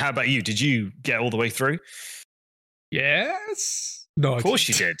 How about you? Did you get all the way through? Yes. No, of course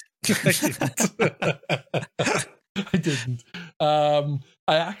you did. I didn't. I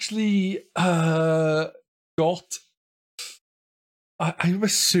actually got. I'm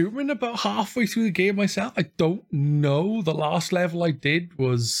assuming about halfway through the game myself. I don't know. The last level I did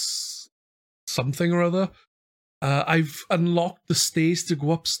was something or other. I've unlocked the stairs to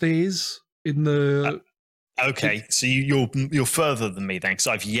go upstairs in the. Okay, so you're further than me then, because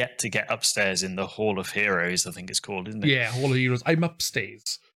I've yet to get upstairs in the Hall of Heroes. I think it's called, isn't it? Yeah, Hall of Heroes. I'm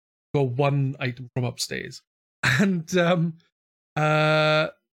upstairs. Got one item from upstairs, and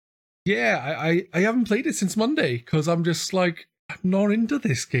I haven't played it since Monday because I'm just like I'm not into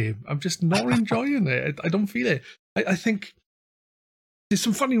this game. I'm just not enjoying it. I don't feel it. I think there's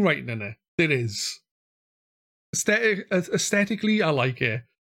some funny writing in it. There is. Aesthetically, I like it.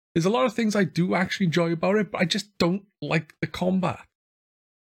 There's a lot of things I do actually enjoy about it, but I just don't like the combat.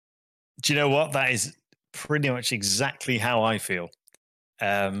 Do you know what? That is pretty much exactly how I feel.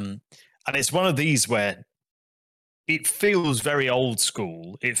 And it's one of these where it feels very old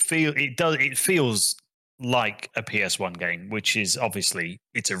school. It feels like a PS1 game, which is obviously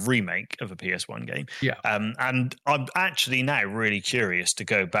it's a remake of a PS1 game. Yeah. And I'm actually now really curious to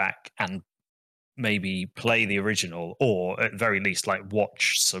go back and maybe play the original, or at the very least like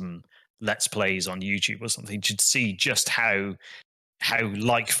watch some let's plays on YouTube or something to see just how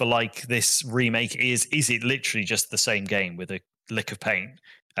like for like this remake is it literally just the same game with a lick of paint?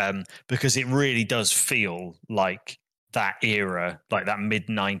 Because it really does feel like that era, like that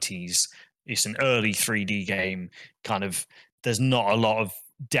mid-90s. It's an early 3D game, kind of. There's not a lot of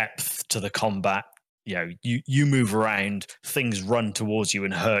depth to the combat. You know, you move around, things run towards you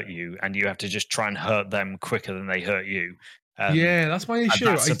and hurt you, and you have to just try and hurt them quicker than they hurt you. Yeah, that's my issue.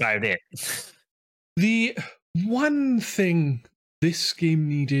 That's about it. The one thing this game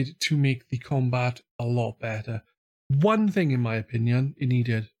needed to make the combat a lot better, one thing in my opinion, it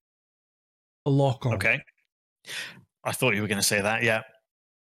needed a lock-on. Okay. I thought you were going to say that, yeah.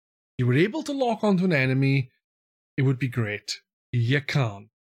 You were able to lock onto an enemy, it would be great. You can't.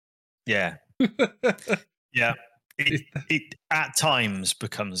 Yeah. Yeah. It at times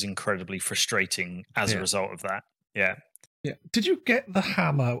becomes incredibly frustrating as a result of that. Yeah. Yeah. Did you get the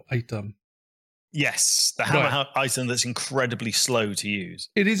hammer item? Yes, the hammer item that's incredibly slow to use.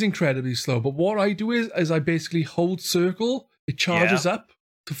 It is incredibly slow, but what I do is I basically hold circle, it charges up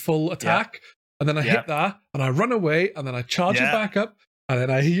to full attack, and then I hit that, and I run away, and then I charge it back up, and then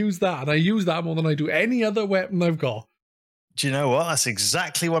I use that, and I use that more than I do any other weapon I've got. Do you know what? That's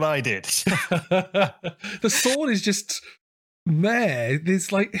exactly what I did. The sword is just there.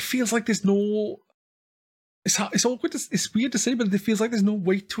 There's like, it feels like there's no. It's awkward. It's weird to say, but it feels like there's no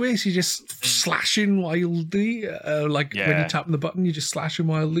weight to it. You're just slashing wildly, when you're tapping the button, you're just slashing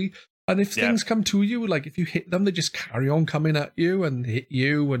wildly. And if things come to you, like if you hit them, they just carry on coming at you and hit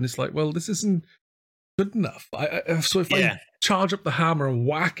you, and it's like, well, this isn't good enough. So if I charge up the hammer and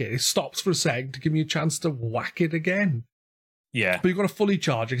whack it, it stops for a second to give me a chance to whack it again. Yeah, but you've got to fully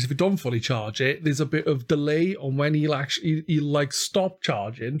charge it, because if you don't fully charge it, there's a bit of delay on when he'll stop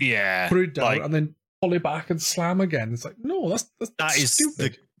charging, put it down, and then pull it back and slam again. It's like, no, that's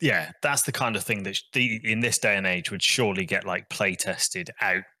stupid. That's the kind of thing that in this day and age would surely get like play tested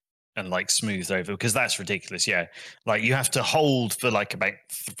out and like smoothed over, because that's ridiculous. Yeah, like you have to hold for like about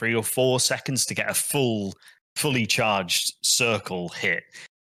 3 or 4 seconds to get a fully charged circle hit.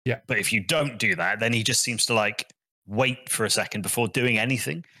 Yeah, but if you don't do that, then he just seems to like wait for a second before doing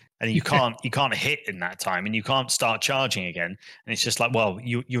anything, and you can't hit in that time, and you can't start charging again, and it's just like, well,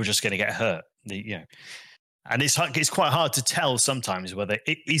 you're just going to get hurt. And it's quite hard to tell sometimes whether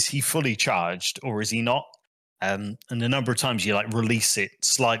is he fully charged or is he not, and a number of times you like release it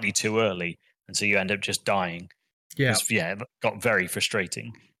slightly too early, and so you end up just dying. It got very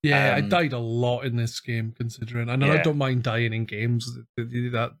frustrating. I died a lot in this game, considering. I know I don't mind dying in games,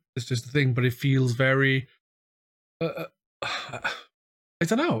 that it's just the thing, but it feels very I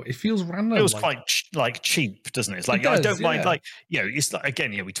don't know. It feels random. It was quite cheap, doesn't it? It's like, I don't mind, like, it's like,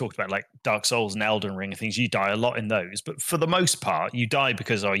 again, we talked about like Dark Souls and Elden Ring and things. You die a lot in those, but for the most part, you die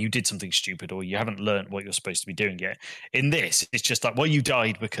because you did something stupid or you haven't learned what you're supposed to be doing yet. In this, it's just like, well, you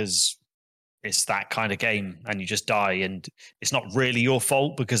died because it's that kind of game, and you just die, and it's not really your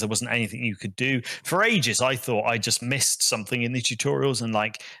fault because there wasn't anything you could do. For ages, I thought I just missed something in the tutorials, and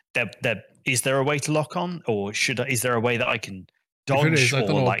like, is there a way to lock on, or is there a way that I can dodge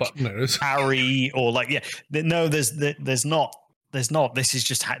or like parry or like no, there's not. This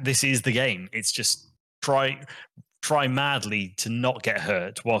is the game. It's just try madly to not get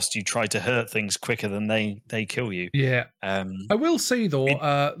hurt whilst you try to hurt things quicker than they kill you. I will say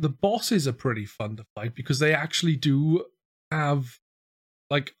though, the bosses are pretty fun to fight, because they actually do have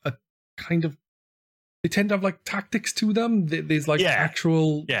like a kind of, they tend to have like tactics to them. There's like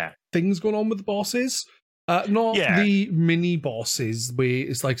actual things going on with the bosses. Not the mini bosses where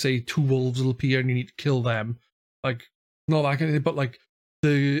it's like, say, 2 wolves will appear and you need to kill them. Like, not that kind of thing, but like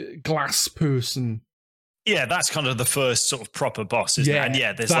the glass person. Yeah, that's kind of the first sort of proper boss, isn't it? And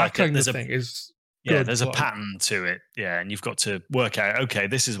there's that like kind of thing is there's a pattern to it. Yeah, and you've got to work out, okay,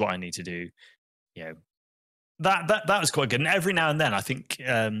 this is what I need to do. Yeah. That was quite good. And every now and then, I think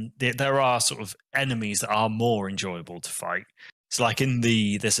there are sort of enemies that are more enjoyable to fight. It's like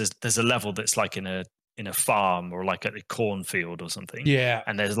there's a level that's like in a farm or like at a cornfield or something. Yeah.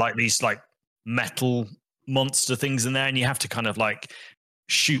 And there's like these like metal monster things in there, and you have to kind of like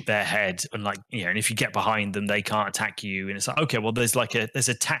shoot their head, and like, and if you get behind them, they can't attack you. And it's like, okay, well, there's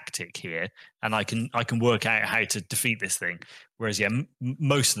a tactic here, and I can work out how to defeat this thing. Whereas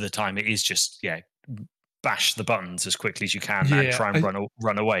most of the time it is just bash the buttons as quickly as you can and try and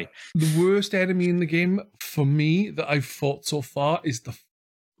run away. The worst enemy in the game for me that I've fought so far is the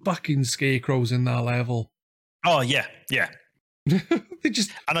fucking scarecrows in that level. Oh yeah. They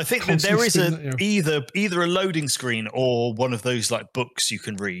just, and I think that there is either a loading screen or one of those like books you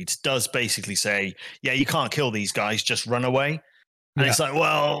can read does basically say, you can't kill these guys, just run away. And it's like,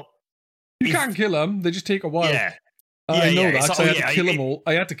 well, you can't kill them, they just take a while. I know that, because I had to kill them all.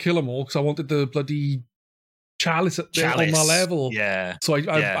 I had to kill them all because I wanted the bloody chalice on my level. So I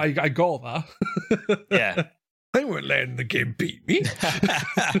got that. I weren't letting the game beat me.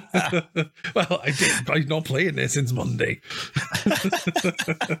 Well, I did. I'm not playing this since Monday.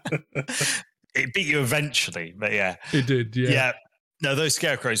 It beat you eventually, but it did. Yeah. No, those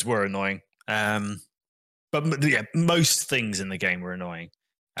scarecrows were annoying. But most things in the game were annoying.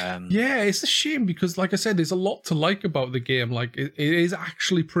 It's a shame, because, like I said, there's a lot to like about the game. Like, it is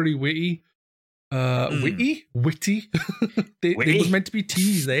actually pretty witty. Witty. There was meant to be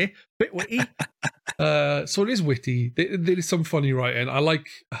T's there. Bit witty. So it is witty. There is some funny writing. I like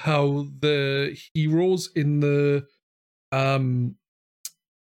how the heroes in the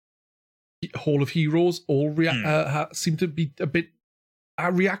Hall of Heroes all seem to be a bit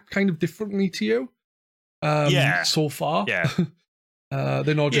react kind of differently to you. So far.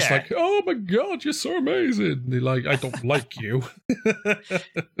 They're not just like, oh my god, you're so amazing. They're like, I don't like you.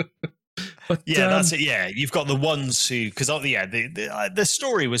 But Yeah, that's it. Yeah, you've got the ones who, because yeah, the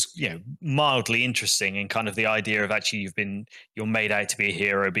story was mildly interesting, and kind of the idea of actually you're made out to be a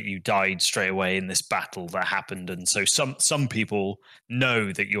hero, but you died straight away in this battle that happened, and so some people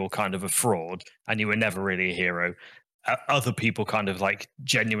know that you're kind of a fraud and you were never really a hero. Other people kind of like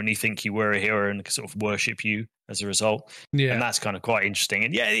genuinely think you were a hero and sort of worship you as a result. Yeah. And that's kind of quite interesting.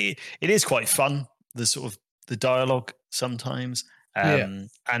 And yeah, it is quite fun, the sort of the dialogue sometimes. And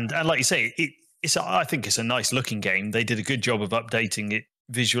like you say, I think it's a nice looking game. They did a good job of updating it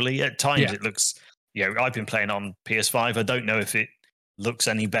visually. At times it looks, I've been playing on PS5. I don't know if it looks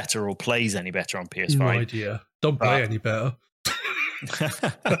any better or plays any better on PS5. No idea. Don't play any better.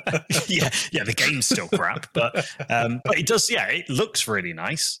 yeah, the game's still crap, but it does. Yeah, it looks really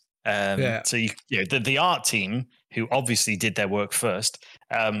nice. So the art team, who obviously did their work first,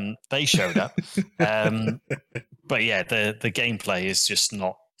 they showed up. But yeah, the gameplay is just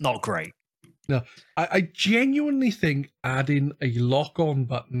not great. No, I genuinely think adding a lock-on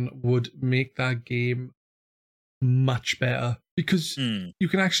button would make that game much better, because you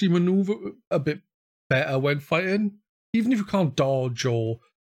can actually maneuver a bit better when fighting. Even if you can't dodge or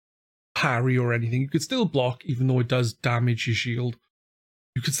parry or anything, you could still block, even though it does damage your shield.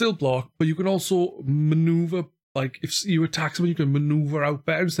 You can still block, but you can also maneuver. Like, if you attack someone, you can maneuver out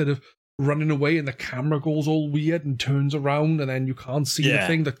better instead of running away and the camera goes all weird and turns around and then you can't see the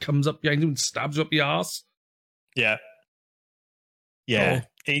thing that comes up behind you and stabs you up your ass. Yeah.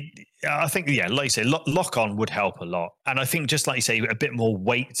 I think, like you say, lock on would help a lot. And I think, just like you say, a bit more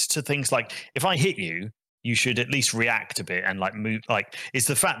weight to things. Like, if I hit you, you should at least react a bit and like move. Like, it's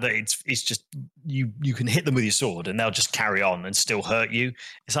the fact that it's just you can hit them with your sword and they'll just carry on and still hurt you.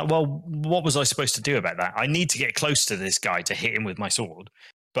 It's like, well, what was I supposed to do about that? I need to get close to this guy to hit him with my sword.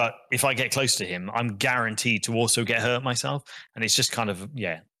 But if I get close to him, I'm guaranteed to also get hurt myself. And it's just kind of,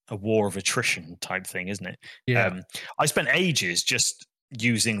 a war of attrition type thing, isn't it? Yeah. I spent ages just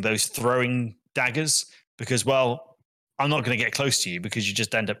using those throwing daggers because, well, I'm not going to get close to you because you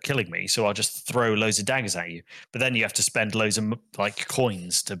just end up killing me. So I'll just throw loads of daggers at you. But then you have to spend loads of like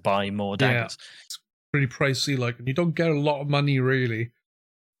coins to buy more daggers. Yeah. It's pretty pricey. Like, and you don't get a lot of money really.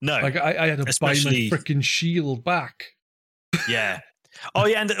 No. Like, I had to buy my freaking shield back. Yeah. Oh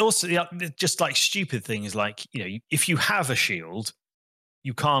yeah, and also just like stupid things like, if you have a shield,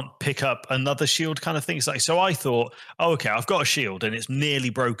 you can't pick up another shield kind of thing. It's like, so I thought, oh, okay, I've got a shield and it's nearly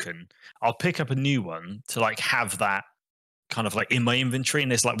broken. I'll pick up a new one to like have that kind of like in my inventory.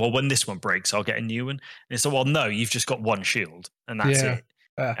 And it's like, well, when this one breaks, I'll get a new one. And it's like, well, no, you've just got one shield and that's it.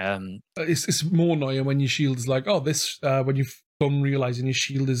 It's more annoying when your shield is like, when you've done realizing your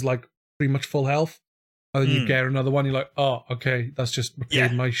shield is like pretty much full health. And then you get another one, you're like, oh, okay, that's just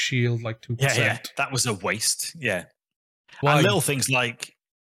repaired my shield like 2%. Yeah, that was a waste. Yeah. Why? And little things like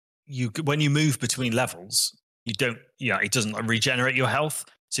when you move between levels, it doesn't regenerate your health.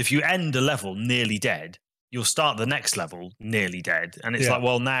 So if you end a level nearly dead, you'll start the next level nearly dead. And it's like,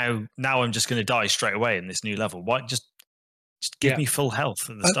 well, now I'm just going to die straight away in this new level. Why just give me full health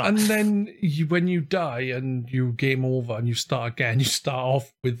at the start? And then when you die and you game over and you start again, you start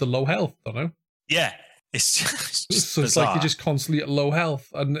off with the low health, don't you? Yeah. It's just so it's like you're just constantly at low health,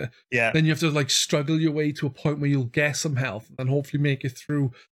 and then you have to like struggle your way to a point where you'll get some health and hopefully make it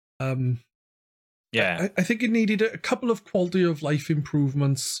through. I think it needed a couple of quality of life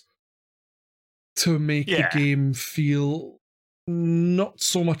improvements to make the game feel not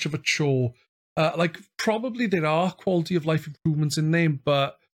so much of a chore. Like, probably there are quality of life improvements in there,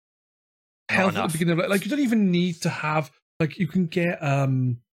 but health at the beginning of like, you don't even need to have, like, you can get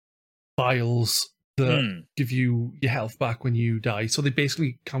vials that give you your health back when you die. So they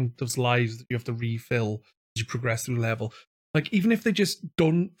basically count as lives that you have to refill as you progress through the level. Like, even if they just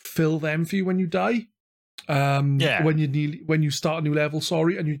don't fill them for you when you die, when you start a new level,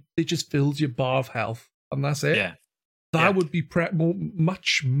 it just fills your bar of health, and that's it. Yeah. That would be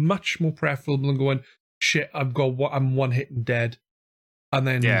much more preferable than going, shit, I'm one hit and dead, and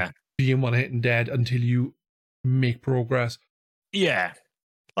then being one hit and dead until you make progress. Yeah.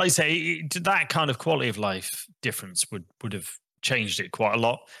 Like I say, that kind of quality of life difference would have changed it quite a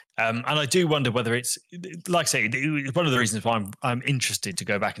lot. And I do wonder whether it's, like I say, one of the reasons why I'm interested to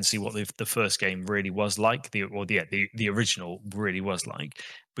go back and see what the first game really was like, the original really was like,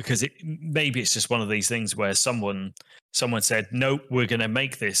 because maybe it's just one of these things where someone said, no, we're going to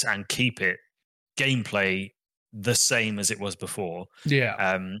make this and keep it gameplay the same as it was before.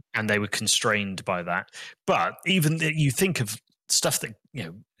 Yeah. And they were constrained by that. But even you think of stuff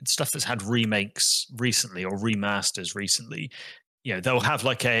that's had remakes recently or remasters recently, they'll have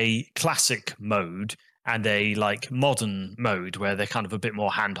like a classic mode and a like modern mode where they're kind of a bit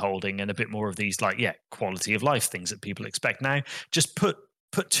more hand holding and a bit more of these like quality of life things that people expect now. Just put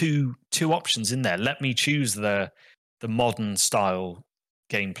two options in there. Let me choose the modern style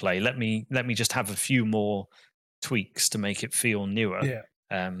gameplay. Let me just have a few more tweaks to make it feel newer. Yeah.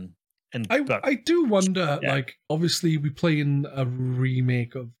 And I do wonder, like, obviously we play in a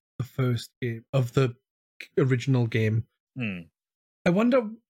remake of the first game, of the original game. I wonder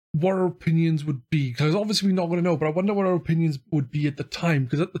what our opinions would be, because obviously we're not going to know, but I wonder what our opinions would be at the time,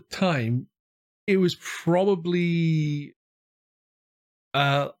 because at the time it was probably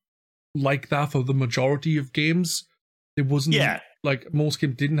like that for the majority of games. It wasn't like most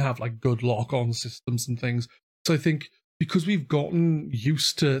games didn't have like good lock-on systems and things. So I think because we've gotten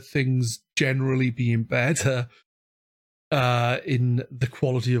used to things generally being better in the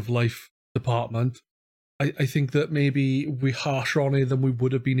quality of life department, I think that maybe we're harsher on it than we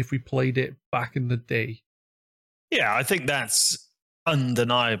would have been if we played it back in the day. Yeah, I think that's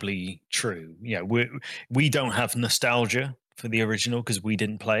undeniably true. Yeah, we don't have nostalgia for the original because we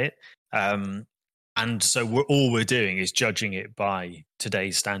didn't play it. And so all we're doing is judging it by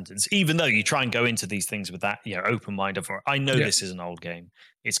today's standards, even though you try and go into these things with that, open mind of, I know this is an old game.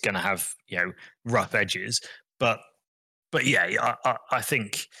 It's going to have, rough edges, but yeah, I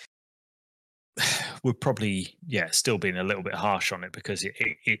think we're probably, still being a little bit harsh on it because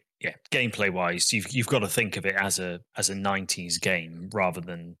it gameplay wise, you've got to think of it as a 90s game rather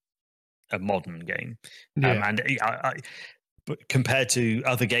than a modern game. And but compared to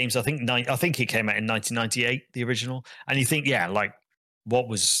other games, I think it came out in 1998, the original. And you think, like what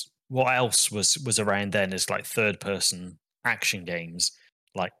else was around then as like third person action games?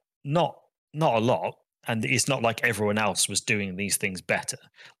 Like not a lot. And it's not like everyone else was doing these things better.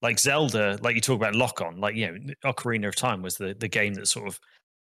 Like Zelda, like you talk about lock on, like Ocarina of Time was the game that sort of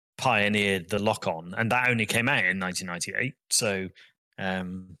pioneered the lock on, and that only came out in 1998. So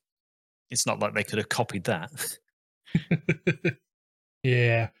it's not like they could have copied that.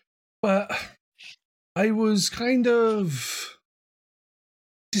 Yeah, but I was kind of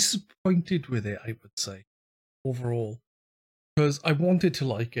disappointed with it, I would say, overall, because I wanted to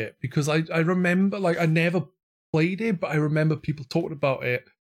like it, because I remember, like, I never played it, but I remember people talking about it,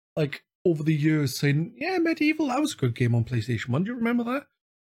 like, over the years, saying, yeah, Medieval, that was a good game on PlayStation 1, do you remember that?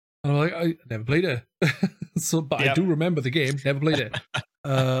 And I'm like, I never played it. But I do remember the game, never played it.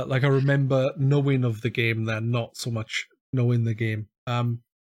 Like, I remember knowing of the game then, not so much knowing the game.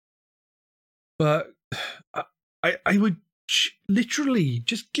 But I would literally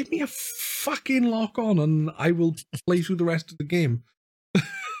just give me a fucking lock on and I will play through the rest of the game.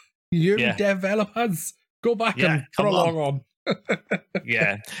 You developers, go back and put a lock on.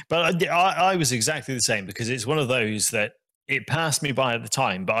 Yeah, but I was exactly the same, because it's one of those that it passed me by at the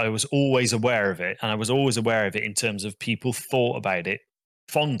time, but I was always aware of it, and I was always aware of it in terms of people thought about it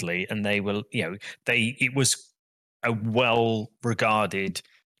fondly, and they were, it was a well-regarded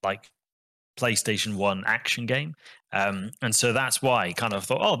like PlayStation 1 action game, and so that's why I kind of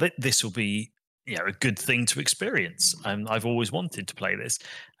thought, this will be a good thing to experience. I've always wanted to play this,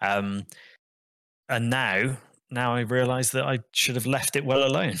 and now I realise that I should have left it well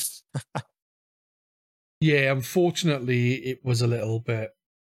alone. Yeah, unfortunately, it was a little bit.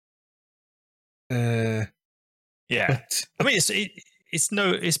 Yeah, but, I mean,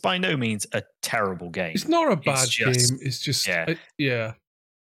 it's by no means a terrible game. It's not a bad game. It's just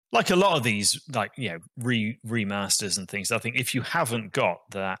like a lot of these, like remasters and things. I think if you haven't got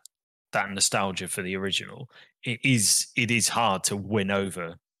that nostalgia for the original, it is hard to win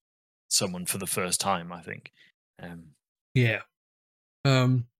over someone for the first time, I think. I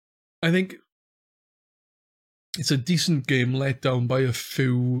think it's a decent game, let down by a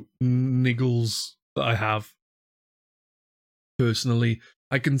few niggles that I have. Personally,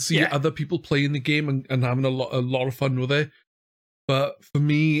 I can see other people playing the game and having a lot of fun with it. But for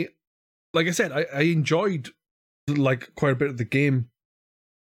me, like I said, I enjoyed like quite a bit of the game.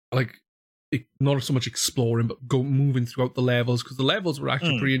 Like, not so much exploring, but moving throughout the levels, because the levels were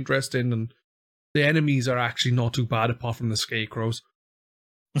actually pretty interesting, and the enemies are actually not too bad apart from the scarecrows.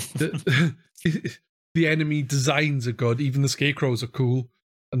 The enemy designs are good. Even the scarecrows are cool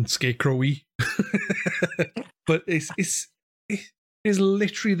and scarecrowy. But it's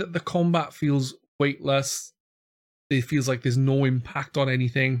literally that the combat feels weightless. It feels like there's no impact on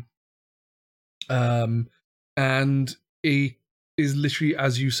anything. And it is literally,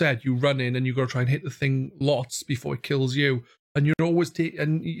 as you said, you run in and you got to try and hit the thing lots before it kills you. And you're always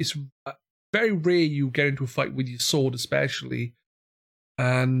and it's very rare you get into a fight with your sword, especially,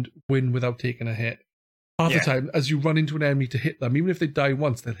 and win without taking a hit. Half the time, as you run into an enemy to hit them, even if they die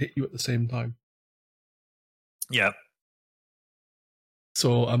once, they'll hit you at the same time. Yeah.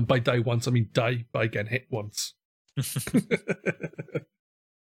 So by die once, I mean die by getting hit once.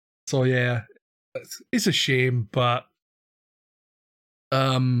 So yeah, it's a shame, but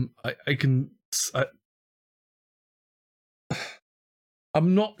I'm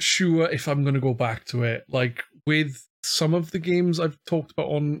not sure if I'm going to go back to it. Like with some of the games I've talked about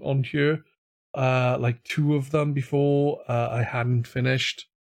on here, like 2 of them before, I hadn't finished.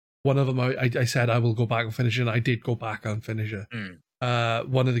 One of them I said I will go back and finish it, and I did go back and finish it.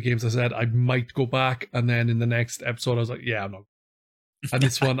 One of the games I said I might go back, and then in the next episode I was like, yeah, I'm not. And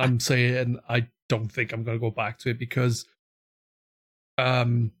this one I'm saying I don't think I'm going to go back to it because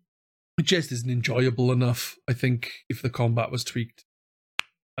it just isn't enjoyable enough. I think if the combat was tweaked,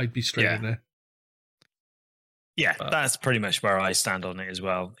 I'd be straight in there. Yeah, that's pretty much where I stand on it as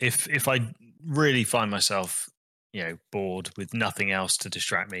well. If I really find myself, bored with nothing else to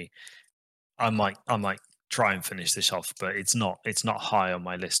distract me, I might try and finish this off, but it's not high on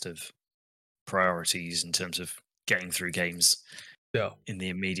my list of priorities in terms of getting through games in the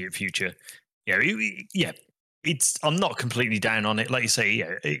immediate future. I'm not completely down on it. Like you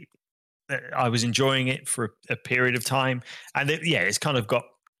say, I was enjoying it for a period of time, and it's kind of got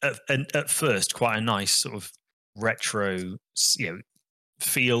at first quite a nice sort of retro,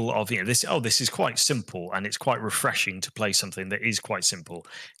 feel of this is quite simple, and it's quite refreshing to play something that is quite simple.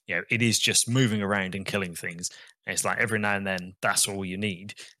 It is just moving around and killing things. And it's like every now and then that's all you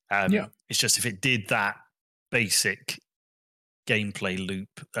need. It's just if it did that basic gameplay loop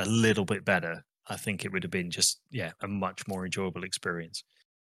a little bit better, I think it would have been just a much more enjoyable experience.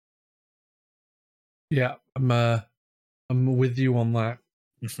 Yeah, I'm with you on that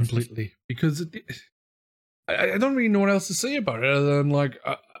completely because I don't really know what else to say about it other than like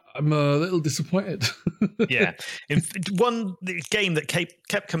I'm a little disappointed. One game that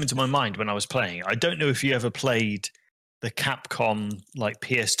kept coming to my mind when I was playing, I don't know if you ever played the Capcom like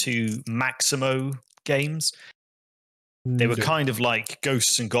PS2 Maximo games. They were kind of like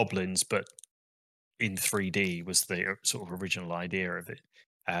Ghosts and Goblins, but in 3D was the sort of original idea of it.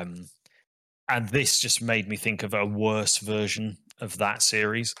 And this just made me think of a worse version of that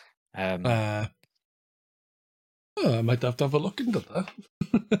series. I might have to have a look into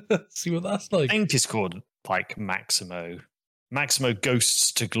that. See what that's like. I think it's called like Maximo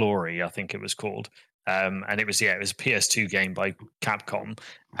Ghosts to Glory, I think it was called. And it was a PS2 game by Capcom.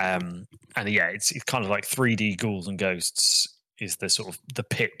 And it's kind of like 3D ghouls and ghosts is the sort of the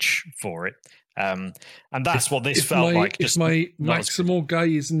pitch for it. And that's what this felt like. If my Maximo guy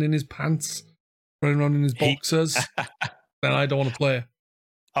isn't in his pants, running around in his boxers, then I don't want to play.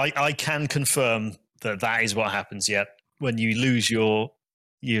 I can confirm that is what happens. Yet when you lose your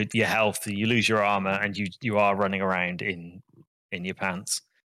health, you lose your armor, and you are running around in your pants.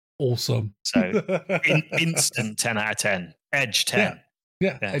 Awesome. So instant 10 out of 10. Edge 10.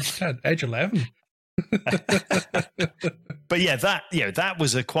 Yeah. Edge 10. Edge 11. But that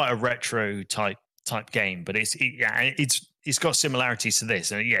was quite a retro type game. But it's got similarities to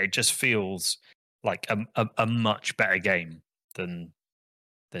this, and it just feels like a much better game than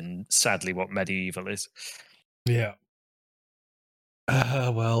sadly what Medieval is. Yeah.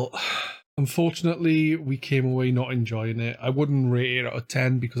 Well, unfortunately, we came away not enjoying it. I wouldn't rate it out of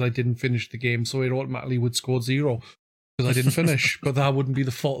 10 because I didn't finish the game, so it automatically would score 0 because I didn't finish. But that wouldn't be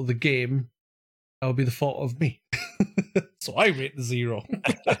the fault of the game. That would be the fault of me. So I rate the 0.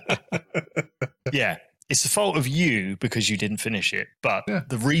 Yeah. It's the fault of you because you didn't finish it, but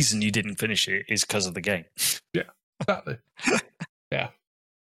the reason you didn't finish it is because of the game. Yeah, exactly. Yeah.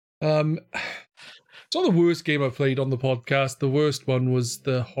 It's not the worst game I played on the podcast. The worst one was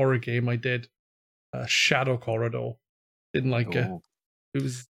the horror game I did, Shadow Corridor. Didn't like it. It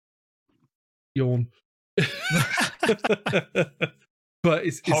was yawn. But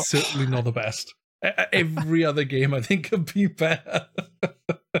it's certainly not the best. Every other game I think could be better.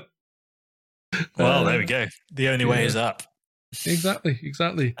 Well, there we go. The only way is up.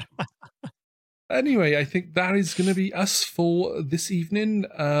 Exactly. Anyway, I think that is going to be us for this evening.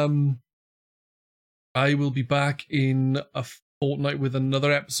 I will be back in a fortnight with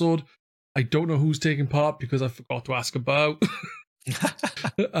another episode. I don't know who's taking part because I forgot to ask about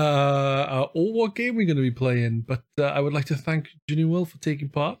or what game we're going to be playing. But I would like to thank Jenuall for taking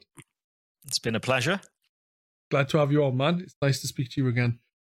part. It's been a pleasure. Glad to have you on, man. It's nice to speak to you again.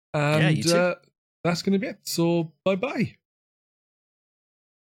 And you too. That's going to be it. So, bye-bye.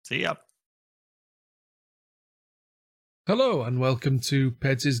 See ya. Hello, and welcome to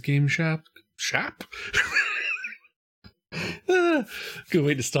Peds' Game Shop. Good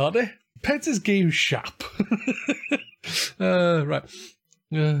way to start it. Peds' Game Shop. Right.